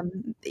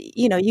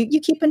you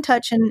keep in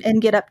touch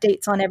and get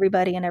updates on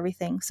everybody and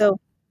everything. So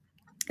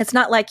it's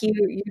not like you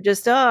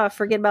just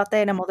forget about the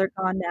animal, they're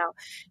gone now.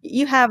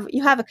 You have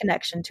a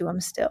connection to them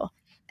still,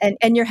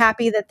 and you're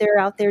happy that they're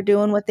out there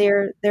doing what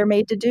they're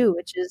made to do,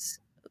 which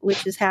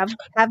is have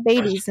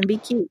babies and be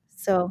cute.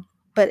 So,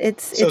 but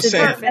it's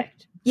Sam,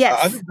 Perfect.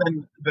 yes.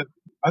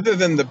 Other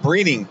than the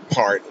breeding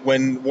part,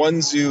 when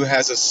one zoo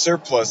has a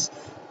surplus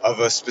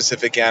of a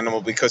specific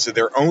animal because of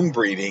their own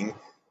breeding,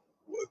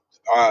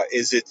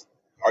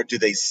 do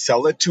they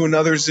sell it to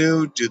another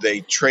zoo? Do they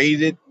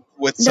trade it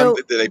with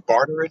something? Do they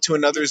barter it to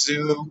another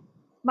zoo?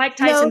 Mike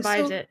Tyson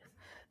buys it.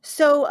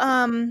 So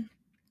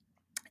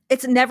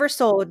it's never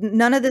sold.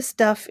 None of this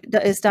stuff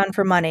is done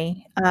for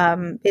money.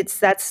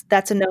 That's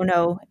a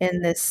no-no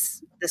in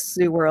this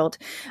zoo world.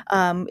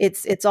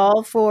 It's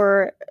all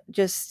for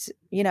just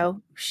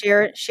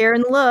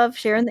sharing the love,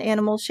 sharing the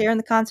animals, sharing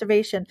the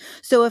conservation.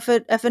 So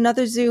if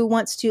another zoo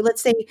wants to,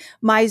 let's say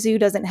my zoo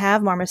doesn't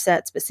have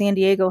marmosets, but San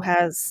Diego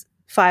has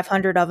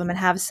 500 of them and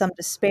have some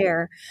to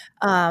spare.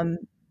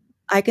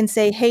 I can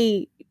say,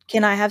 hey,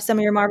 can I have some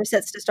of your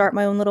marmosets to start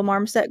my own little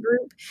marmoset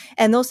group?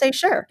 And they'll say,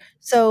 sure.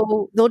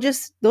 So they'll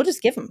just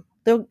give them.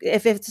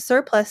 If it's a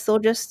surplus, they'll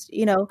just,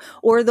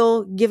 or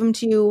they'll give them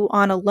to you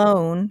on a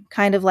loan,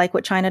 kind of like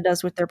what China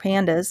does with their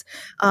pandas.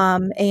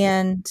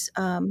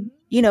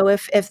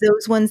 If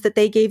those ones that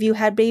they gave you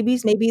had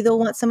babies, maybe they'll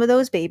want some of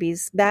those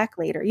babies back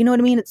later. You know what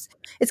I mean? It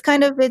is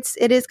kind of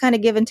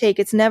give and take.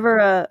 It's never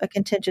a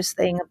contentious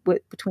thing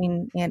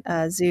between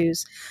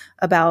zoos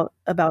about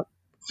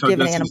So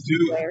giving does animals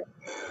away.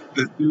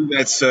 the zoo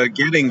that's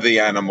getting the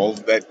animal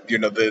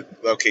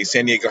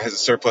San Diego has a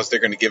surplus, they're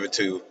going to give it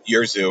to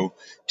your zoo.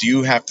 Do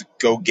you have to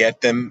go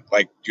get them?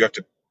 Like you have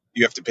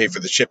to pay for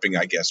the shipping,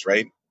 I guess,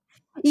 right?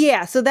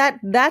 Yeah, so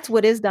that's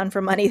what is done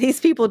for money. These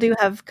people do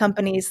have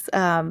companies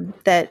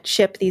that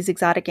ship these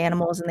exotic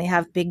animals, and they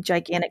have big,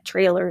 gigantic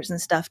trailers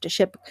and stuff to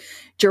ship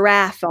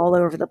giraffe all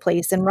over the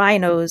place, and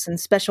rhinos, and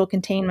special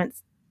containment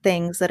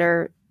things that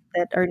are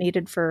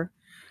needed for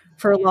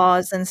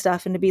laws and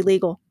stuff, and to be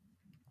legal.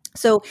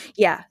 So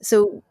yeah,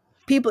 so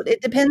people,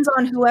 it depends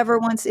on whoever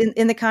wants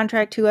in the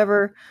contract,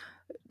 whoever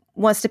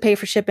wants to pay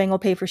for shipping will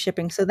pay for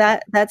shipping. So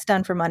that's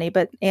done for money,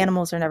 but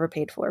animals are never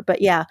paid for.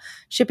 But yeah,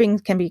 shipping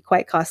can be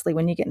quite costly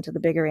when you get into the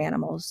bigger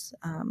animals.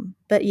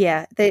 But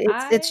yeah,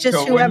 it's just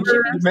So whoever.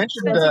 you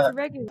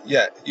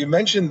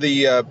mentioned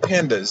the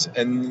pandas,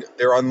 and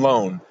they're on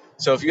loan.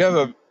 So if you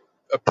have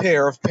a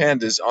pair of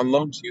pandas on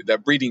loan to you,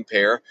 that breeding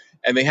pair,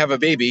 and they have a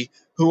baby,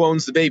 who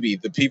owns the baby?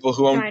 The people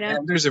who own China.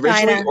 pandas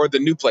originally, China. or the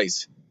new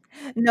place?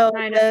 No,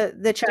 China.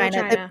 the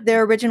China, China. the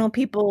original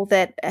people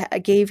that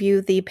gave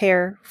you the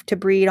pair to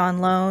breed on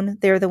loan,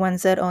 they're the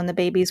ones that own the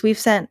babies. We've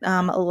sent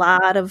a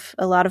lot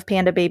of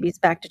panda babies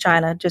back to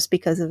China just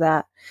because of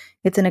that.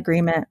 It's an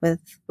agreement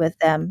with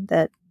them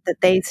that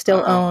they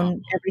still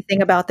own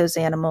everything about those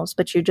animals,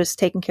 but you're just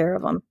taking care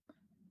of them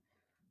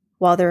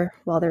while they're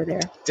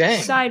there.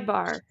 Dang.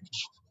 Sidebar.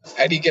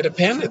 How do you get a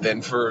panda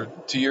then to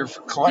your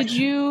collection? Did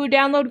you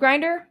download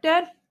Grindr,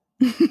 Dad?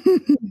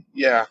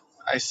 Yeah,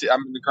 I see.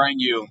 I'm going to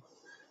grind you.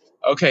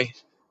 Okay.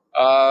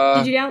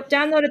 Did you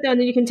download it though, and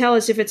then you can tell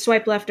us if it's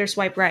swipe left or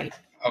swipe right.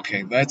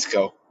 Okay, let's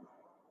go.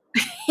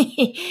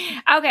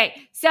 Okay,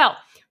 so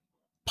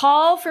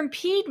Paul from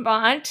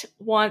Piedmont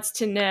wants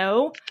to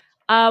know,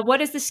 what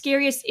is the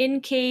scariest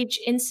in-cage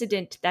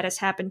incident that has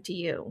happened to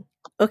you?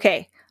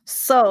 Okay,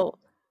 so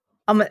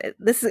I'm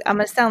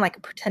gonna sound like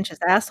a pretentious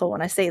asshole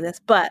when I say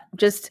this, but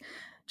just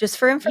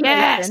for information.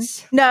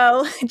 Yes.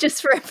 No,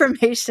 just for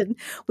information,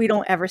 we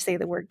don't ever say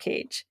the word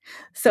cage.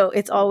 So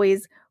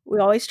we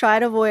always try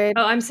to avoid.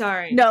 Oh, I'm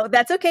sorry. No,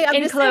 that's okay.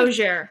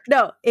 Enclosure.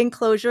 No,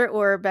 enclosure,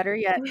 or better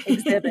yet,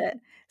 exhibit.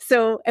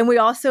 So, and we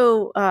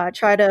also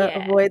try to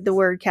Yes. avoid the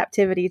word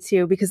captivity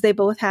too, because they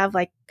both have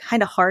like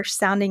kind of harsh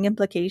sounding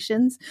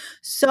implications.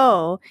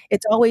 So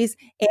it's always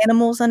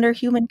animals under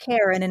human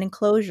care in an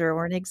enclosure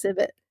or an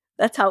exhibit.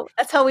 That's how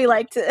we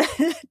like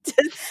to,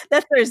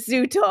 that's our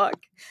zoo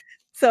talk.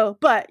 So,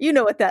 but you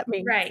know what that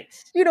means. Right.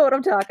 You know what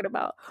I'm talking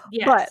about.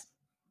 Yes. But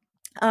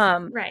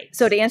right.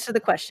 so to answer the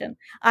question,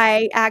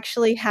 I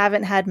actually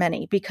haven't had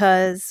many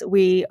because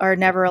we are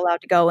never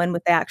allowed to go in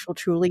with the actual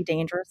truly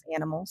dangerous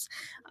animals.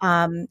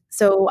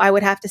 So I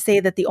would have to say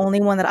that the only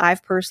one that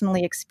I've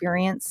personally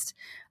experienced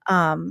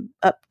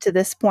up to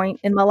this point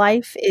in my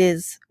life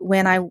is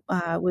when I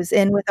was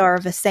in with our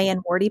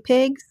Visayan warty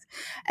pigs,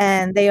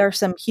 and they are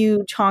some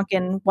huge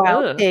honking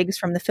wild Ugh. pigs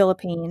from the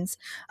Philippines.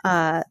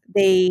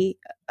 They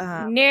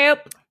Nope.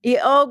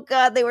 Yeah, oh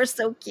God, they were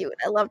so cute.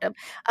 I loved them.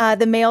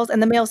 The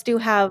males do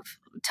have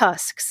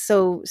tusks,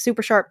 so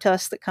super sharp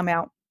tusks that come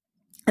out,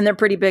 and they're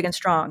pretty big and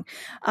strong.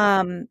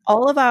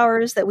 All of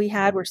ours that we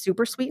had were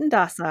super sweet and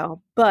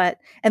docile,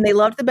 and they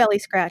loved the belly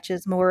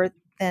scratches more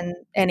than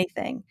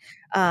anything.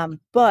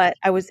 But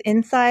I was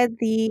inside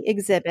the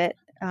exhibit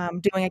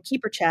doing a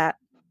keeper chat.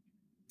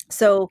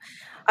 So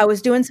I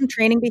was doing some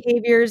training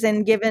behaviors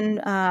and giving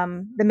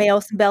the male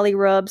some belly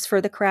rubs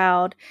for the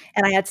crowd,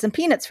 and I had some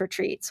peanuts for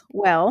treats.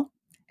 Well,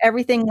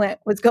 everything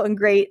was going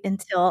great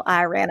until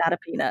I ran out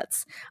of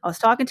peanuts. I was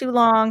talking too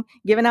long,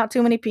 giving out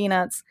too many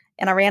peanuts,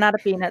 and I ran out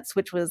of peanuts,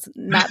 which was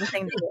not the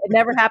thing to do. It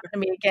never happened to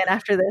me again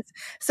after this.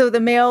 So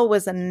the male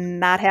was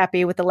not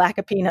happy with the lack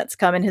of peanuts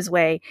coming his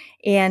way,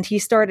 and he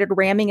started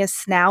ramming his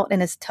snout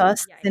and his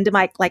tusks into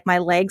my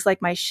legs,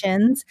 like my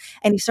shins,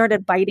 and he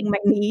started biting my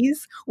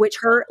knees, which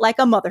hurt like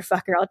a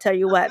motherfucker. I'll tell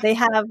you what, they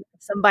have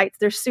some bites.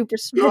 They're super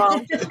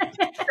strong.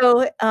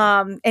 So,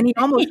 and he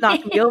almost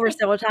knocked me over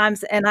several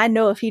times. And I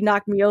know if he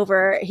knocked me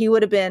over, he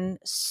would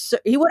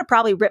have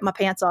probably ripped my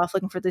pants off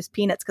looking for those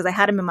peanuts, because I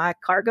had them in my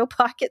cargo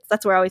pockets.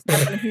 That's where I always had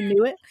them, and he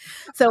knew it.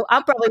 So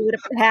I probably would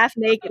have been half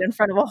naked in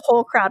front of a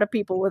whole crowd of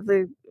people with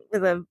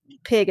a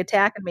pig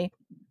attacking me.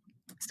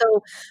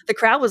 So the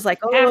crowd was like,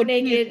 "Oh, half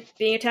naked,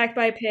 being attacked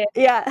by a pig."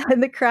 Yeah,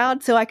 and the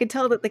crowd. So I could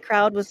tell that the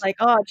crowd was like,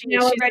 "Oh, geez,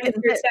 Now I'm she's ready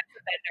getting for a hit." sex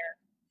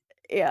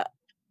offender. Yeah.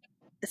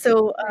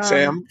 So,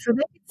 Sam,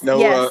 no,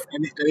 yes.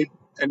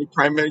 any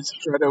primates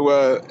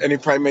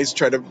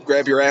try to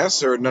grab your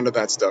ass, or none of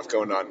that stuff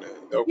going on?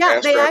 No Yeah,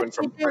 ass they grabbing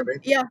actually from do.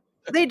 primates. Yeah,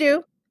 they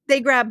do. They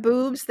grab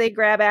boobs, they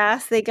grab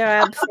ass, they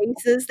grab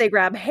faces, they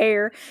grab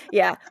hair.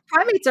 Yeah,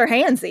 primates are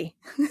handsy.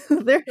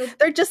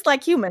 they're just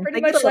like humans.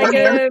 Pretty They get much a little like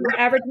handsy. an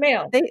average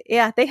male.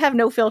 They have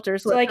no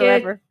filters So like a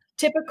whatsoever.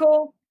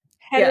 typical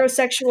Yeah.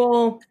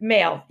 heterosexual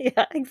male.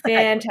 Yeah, exactly.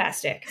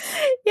 Fantastic.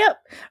 Yep.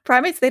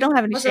 Primates, they don't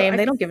have any Also, shame.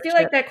 They I don't give a feel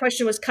shit. like that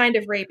question was kind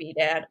of rapey,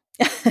 Dad.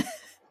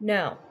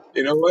 No.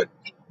 You know what?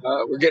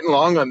 We're getting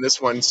long on this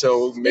one,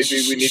 so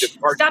maybe we need a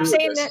part Stop 2 of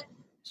saying this.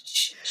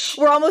 that.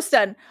 We're almost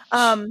done.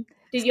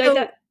 Did you like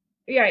that?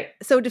 Yeah. Right.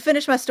 So to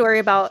finish my story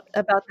about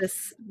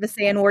this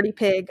Visayan warty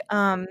pig,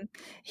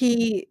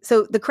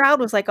 so the crowd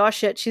was like, "Oh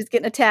shit, she's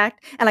getting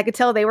attacked," and I could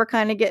tell they were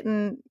kind of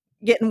getting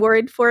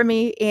worried for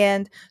me,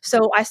 and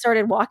so I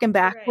started walking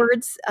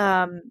backwards.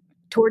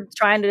 Towards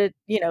trying to,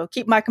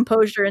 keep my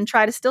composure and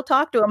try to still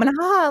talk to him and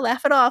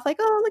laugh it off, like,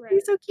 "Oh, look,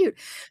 he's so cute."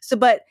 So,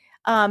 but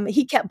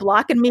he kept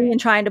blocking me and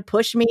trying to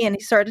push me, and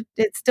he started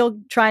still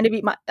trying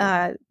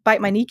to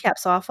bite my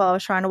kneecaps off while I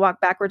was trying to walk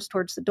backwards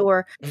towards the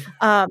door.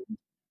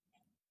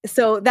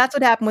 So that's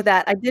what happened with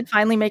that. I did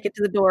finally make it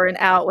to the door and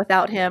out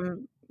without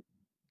him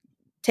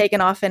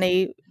taking off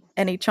any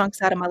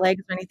chunks out of my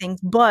legs or anything.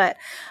 But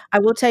I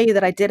will tell you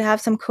that I did have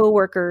some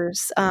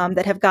coworkers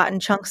that have gotten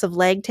chunks of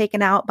leg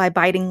taken out by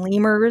biting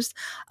lemurs.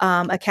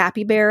 A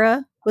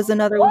capybara was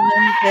another one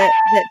that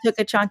took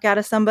a chunk out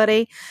of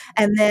somebody.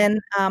 And then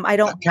I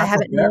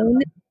haven't known.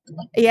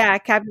 Yeah,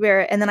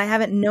 capybara. And then I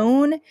haven't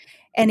known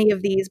any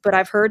of these, but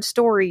I've heard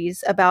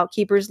stories about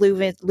keepers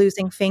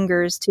losing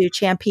fingers to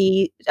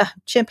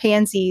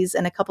chimpanzees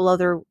and a couple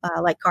other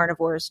like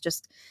carnivores,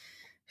 just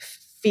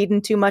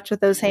feeding too much with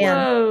those hands.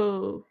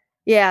 Whoa.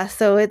 Yeah,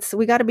 so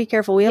we got to be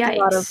careful. We have Yikes. a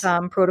lot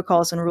of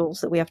protocols and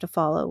rules that we have to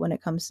follow when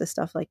it comes to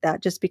stuff like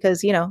that, just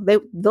because,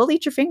 they'll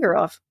eat your finger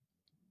off.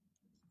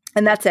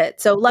 And that's it.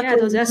 So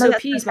luckily, those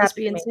SOPs must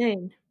be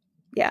insane.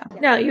 Yeah.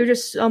 No, you're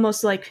just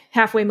almost like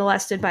halfway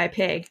molested by a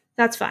pig.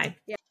 That's fine.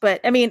 Yeah.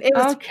 But I mean, it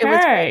was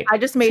great. I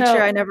just made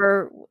sure I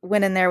never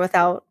went in there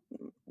without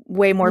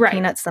way more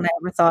peanuts than I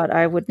ever thought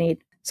I would need.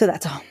 So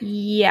that's all.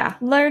 Yeah.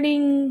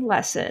 Learning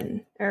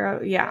lesson.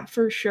 Yeah,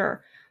 for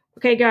sure.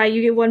 Okay, Guy,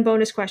 you get one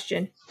bonus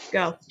question.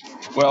 Go.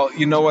 Well,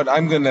 you know what?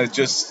 I'm going to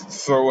just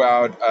throw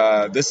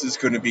out, this is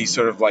going to be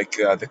sort of like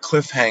the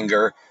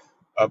cliffhanger,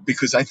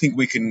 because I think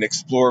we can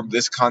explore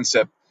this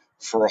concept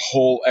for a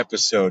whole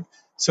episode.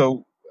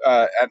 So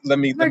we're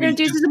going to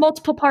do this as a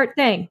multiple part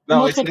thing. No,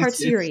 multiple part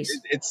series.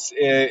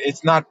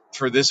 It's not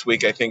for this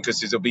week, I think,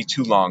 because it'll be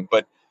too long.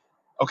 But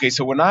okay,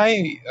 so when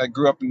I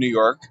grew up in New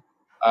York,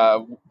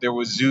 there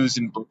was zoos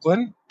in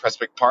Brooklyn,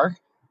 Prospect Park.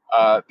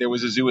 There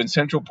was a zoo in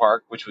Central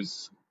Park, which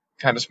was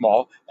kind of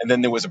small, and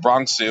then there was a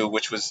Bronx Zoo,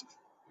 which was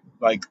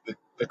like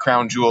the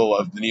crown jewel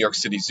of the New York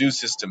City zoo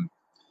system.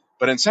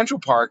 But in Central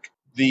Park,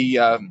 the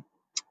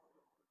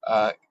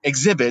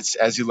exhibits,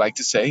 as you like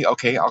to say,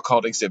 okay, I'll call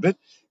it exhibit,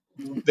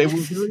 they were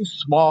very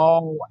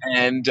small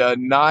and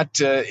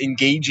not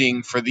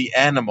engaging for the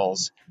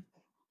animals.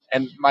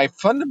 And my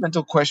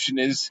fundamental question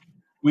is,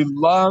 we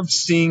love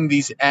seeing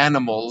these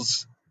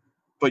animals,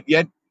 but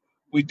yet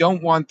we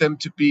don't want them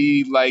to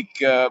be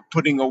like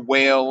putting a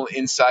whale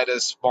inside a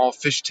small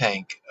fish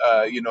tank,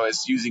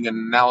 as using an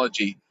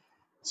analogy.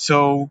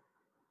 So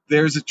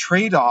there's a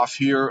trade-off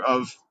here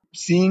of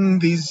seeing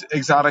these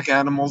exotic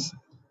animals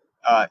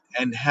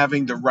and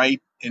having the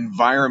right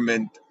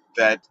environment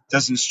that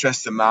doesn't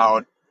stress them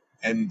out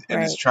and is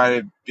Right. try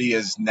to be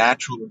as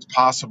natural as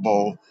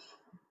possible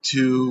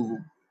to,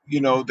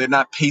 they're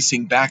not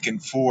pacing back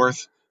and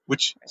forth,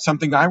 which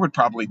something I would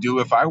probably do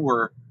if I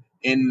were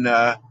in,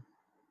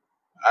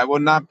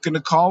 I'm not going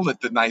to call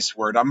it the nice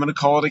word. I'm going to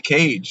call it a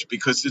cage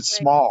because it's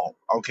Right. small.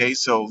 Okay,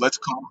 so let's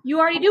call You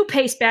already do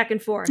pace back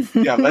and forth.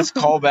 let's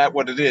call that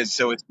what it is.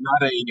 So it's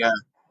not a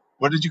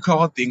what did you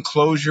call it? The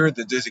enclosure,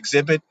 this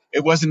exhibit.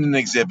 It wasn't an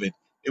exhibit.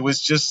 It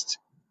was just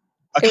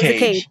a It was a cage.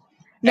 cage.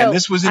 And No,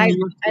 this was in New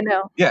York. I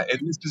know. Yeah,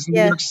 and this is New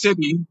Yeah. York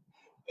City,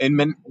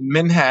 in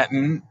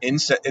Manhattan, in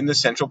the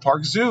Central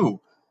Park Zoo.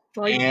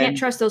 Well, you can't And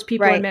trust those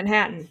people in Right.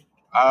 Manhattan.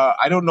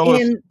 I don't know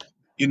if And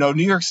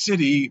New York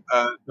City,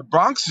 the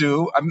Bronx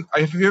Zoo.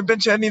 Have you ever been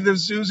to any of the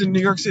zoos in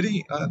New York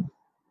City,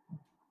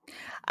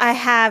 I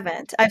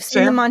haven't. I've seen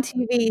Sam? them on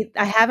TV.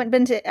 I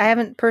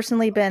haven't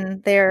personally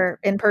been there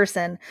in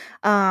person.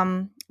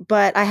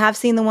 But I have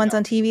seen the ones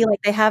on TV.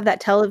 Like they have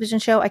that television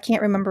show. I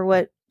can't remember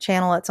what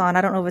channel it's on.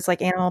 I don't know if it's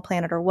like Animal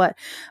Planet or what,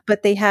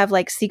 but they have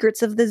like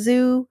Secrets of the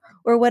Zoo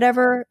or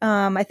whatever.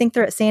 I think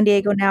they're at San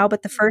Diego now,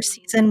 but the first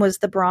season was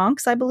the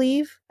Bronx, I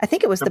believe. I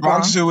think it was The the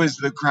Bronx Bronx. Zoo is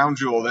the crown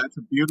jewel. That's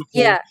a beautiful.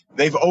 Yeah.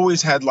 They've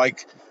always had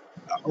like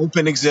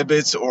open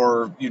exhibits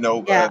or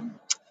Yeah.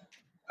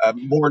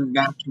 more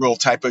natural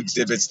type of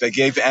exhibits. They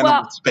gave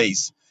animals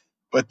space.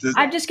 But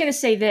I'm just going to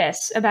say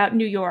this about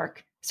New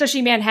York,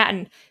 especially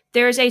Manhattan.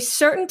 There's a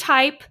certain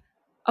type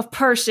of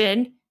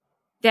person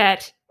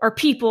or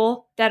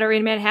people that are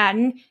in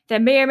Manhattan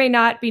that may or may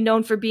not be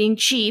known for being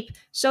cheap.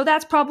 So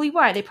that's probably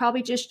why. They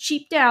probably just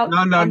cheaped out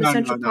on the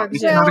Central Park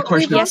It's Zoo. not a Well,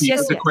 question we've of cheap.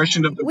 Yes, It's a yes.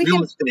 question of the We real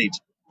can- estate.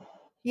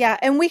 Yeah,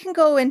 and we can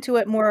go into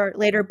it more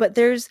later, but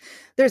there's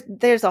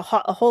a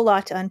whole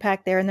lot to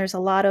unpack there, and there's a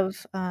lot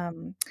of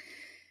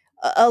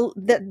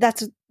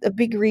that's a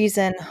big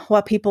reason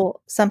why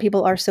some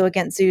people are so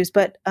against zoos.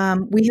 But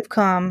we have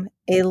come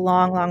a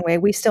long, long way.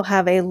 We still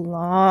have a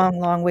long,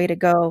 long way to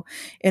go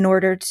in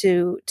order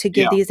to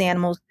give these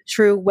animals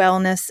true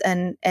wellness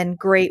and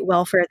great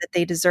welfare that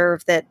they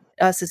deserve, that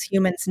us as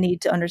humans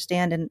need to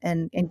understand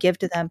and give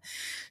to them.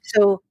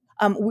 So.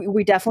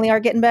 We definitely are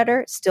getting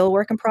better. Still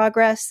work in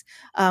progress.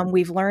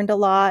 We've learned a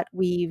lot.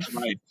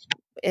 Right.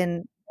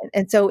 And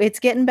so it's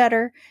getting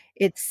better.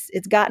 It's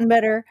gotten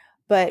better,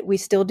 but we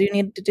still do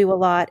need to do a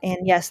lot. And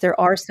yes,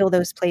 there are still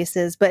those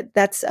places, but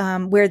that's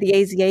where the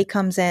AZA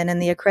comes in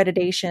and the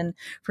accreditation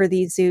for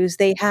these zoos.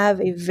 They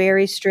have a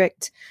very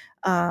strict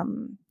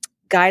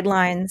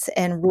guidelines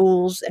and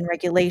rules and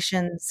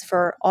regulations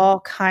for all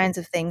kinds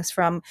of things,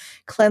 from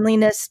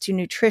cleanliness to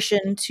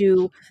nutrition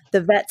to the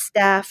vet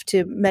staff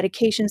to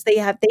medications. They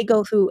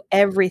go through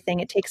everything.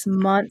 It takes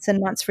months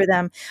and months for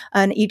them.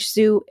 And each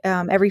zoo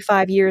every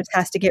 5 years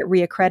has to get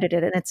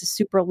reaccredited, and it's a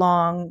super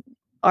long,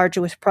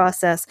 arduous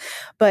process.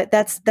 But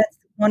that's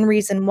one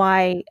reason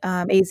why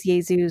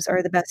AZA zoos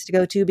are the best to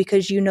go to,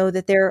 because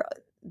that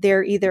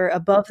they're either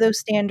above those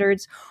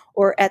standards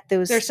or at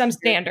those. There's some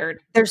standard.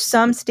 There's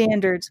some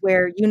standards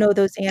where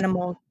those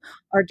animals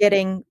are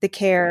getting the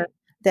care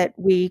that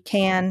we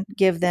can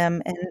give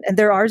them, and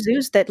there are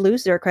zoos that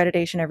lose their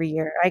accreditation every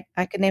year.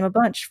 I could name a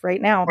bunch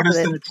right now. What does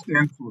that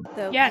stand for?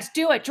 Yes,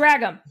 do it.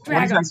 Drag them.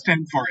 What does that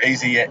stand for?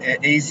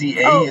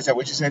 AZA? Oh, Is that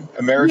what you said?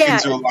 American yeah.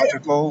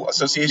 Zoological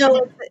Association? No,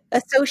 it's the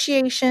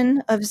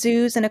Association of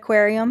Zoos and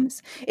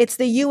Aquariums. It's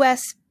the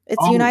U.S.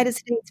 It's a United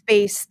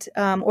States-based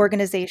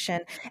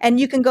organization, and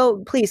you can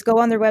please go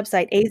on their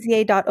website,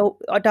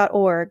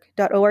 aza.org.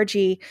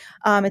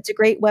 It's a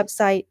great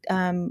website.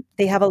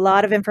 They have a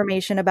lot of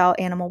information about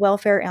animal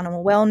welfare,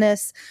 animal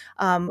wellness,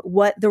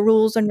 what the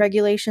rules and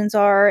regulations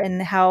are,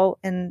 and how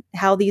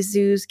these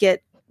zoos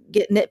get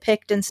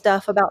nitpicked and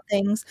stuff about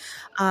things.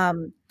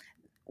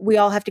 We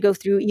all have to go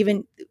through,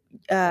 even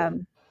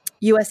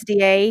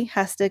USDA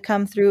has to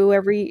come through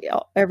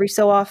every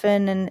so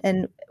often,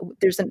 and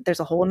there's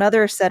a whole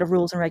another set of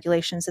rules and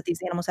regulations that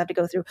these animals have to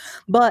go through.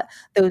 But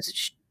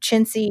those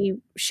chintzy,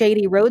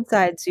 shady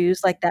roadside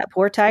zoos, like that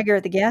poor tiger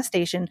at the gas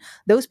station,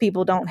 those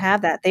people don't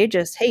have that. They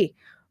just, hey,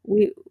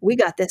 we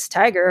got this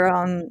tiger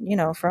on,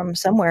 from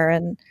somewhere,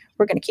 and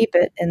we're going to keep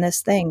it in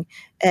this thing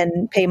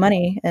and pay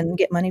money and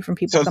get money from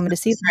people coming to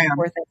see them.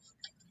 Worth it.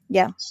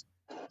 Yeah.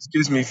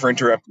 Excuse me for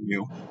interrupting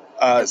you.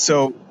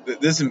 So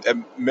this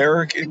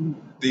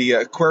the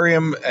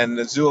Aquarium and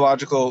the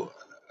Zoological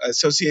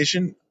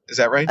Association, Is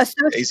that right?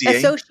 AZA?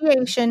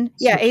 Association.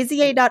 Yeah,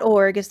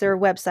 AZA.org is their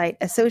website.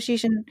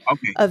 Association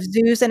Okay. of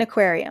Zoos and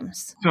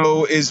Aquariums.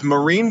 So is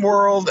Marine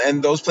World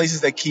and those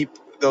places that keep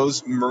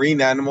those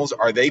marine animals,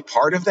 are they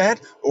part of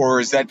that? Or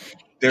is that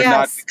they're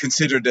not Yes.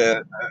 considered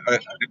an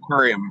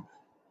aquarium?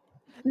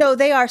 No,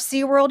 they are.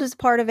 SeaWorld is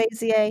part of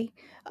AZA.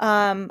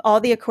 All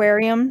the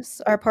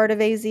aquariums are part of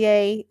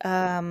AZA.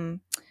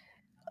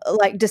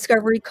 Like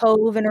Discovery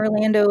Cove in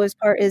Orlando is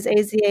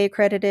AZA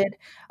accredited.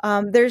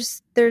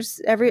 There's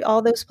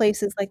all those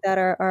places like that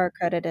are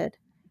accredited.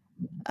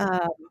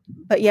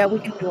 But yeah, we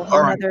can do a whole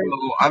All right. nother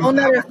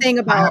Well, thing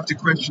I about have to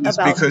question this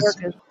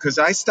orcas. because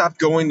I stopped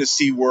going to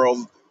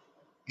SeaWorld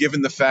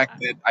given the fact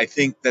that I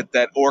think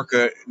that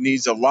orca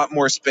needs a lot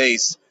more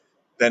space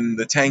than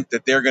the tank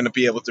that they're going to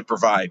be able to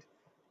provide.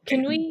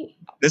 Can we?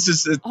 This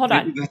is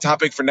the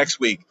topic for next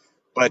week.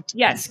 But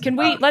yes, can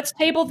we? Let's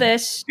table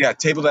this. Yeah,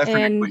 table that for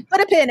next week. Put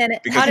a pin in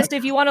it. Because honestly,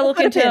 if you want to look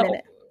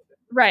into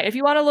right, if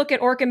you want to look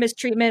at orca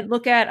mistreatment,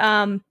 look at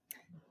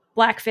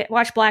Blackfish.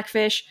 Watch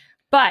Blackfish.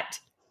 But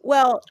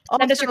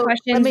send us your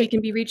questions. We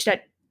can be reached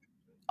at.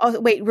 Oh,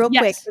 wait, real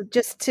quick,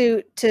 just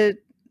to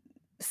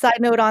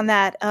side note on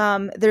that.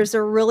 There's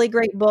a really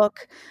great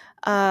book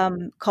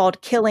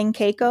called Killing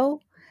Keiko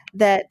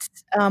that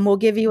will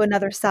give you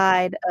another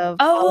side of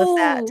all of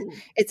that.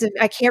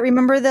 I can't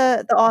remember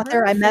the author.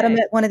 Perfect. I met him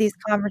at one of these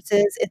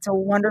conferences. It's a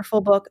wonderful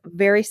book,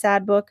 very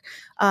sad book,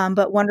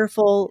 but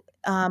wonderful.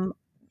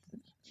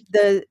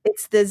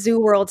 It's the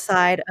zoo world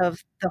side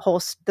of the whole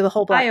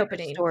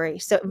Blackfish story.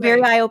 So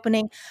very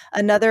eye-opening.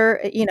 Another,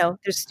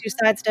 there's two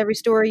sides to every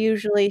story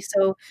usually.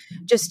 So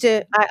just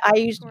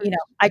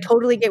I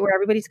totally get where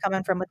everybody's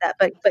coming from with that.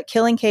 But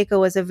Killing Keiko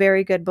was a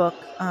very good book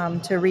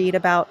to read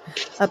about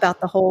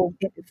the whole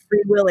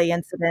Free Willy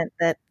incident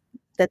that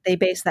they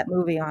based that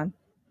movie on.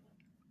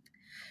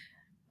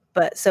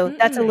 But so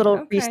that's a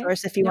little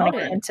resource if you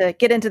want to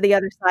get into the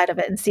other side of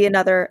it and see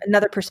another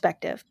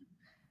perspective.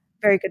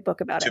 Very good book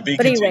about it.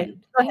 But anyway,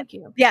 thank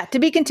you. Yeah, to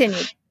be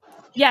continued.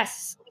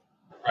 Yes.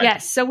 Right.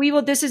 Yes. So we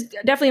will. This is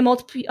definitely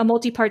a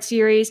multi-part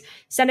series.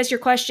 Send us your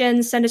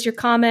questions. Send us your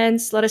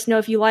comments. Let us know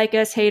if you like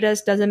us, hate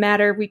us. Doesn't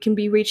matter. We can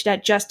be reached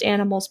at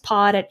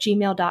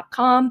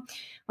justanimalspod@gmail.com.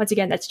 Once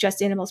again, that's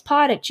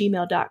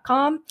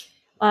justanimalspod@gmail.com.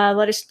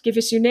 Give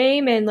us your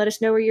name and let us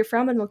know where you're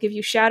from, and we'll give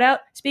you a shout out.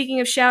 Speaking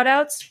of shout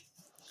outs,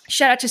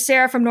 shout out to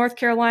Sarah from North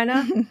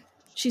Carolina.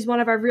 She's one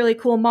of our really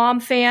cool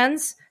mom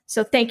fans.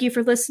 So thank you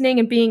for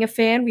listening and being a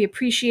fan. We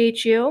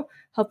appreciate you.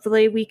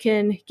 Hopefully we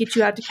can get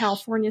you out to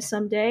California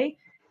someday.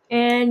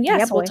 And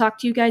yes, we'll talk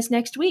to you guys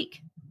next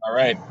week. All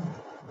right.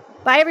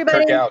 Bye,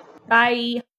 everybody. Kirk out. Bye.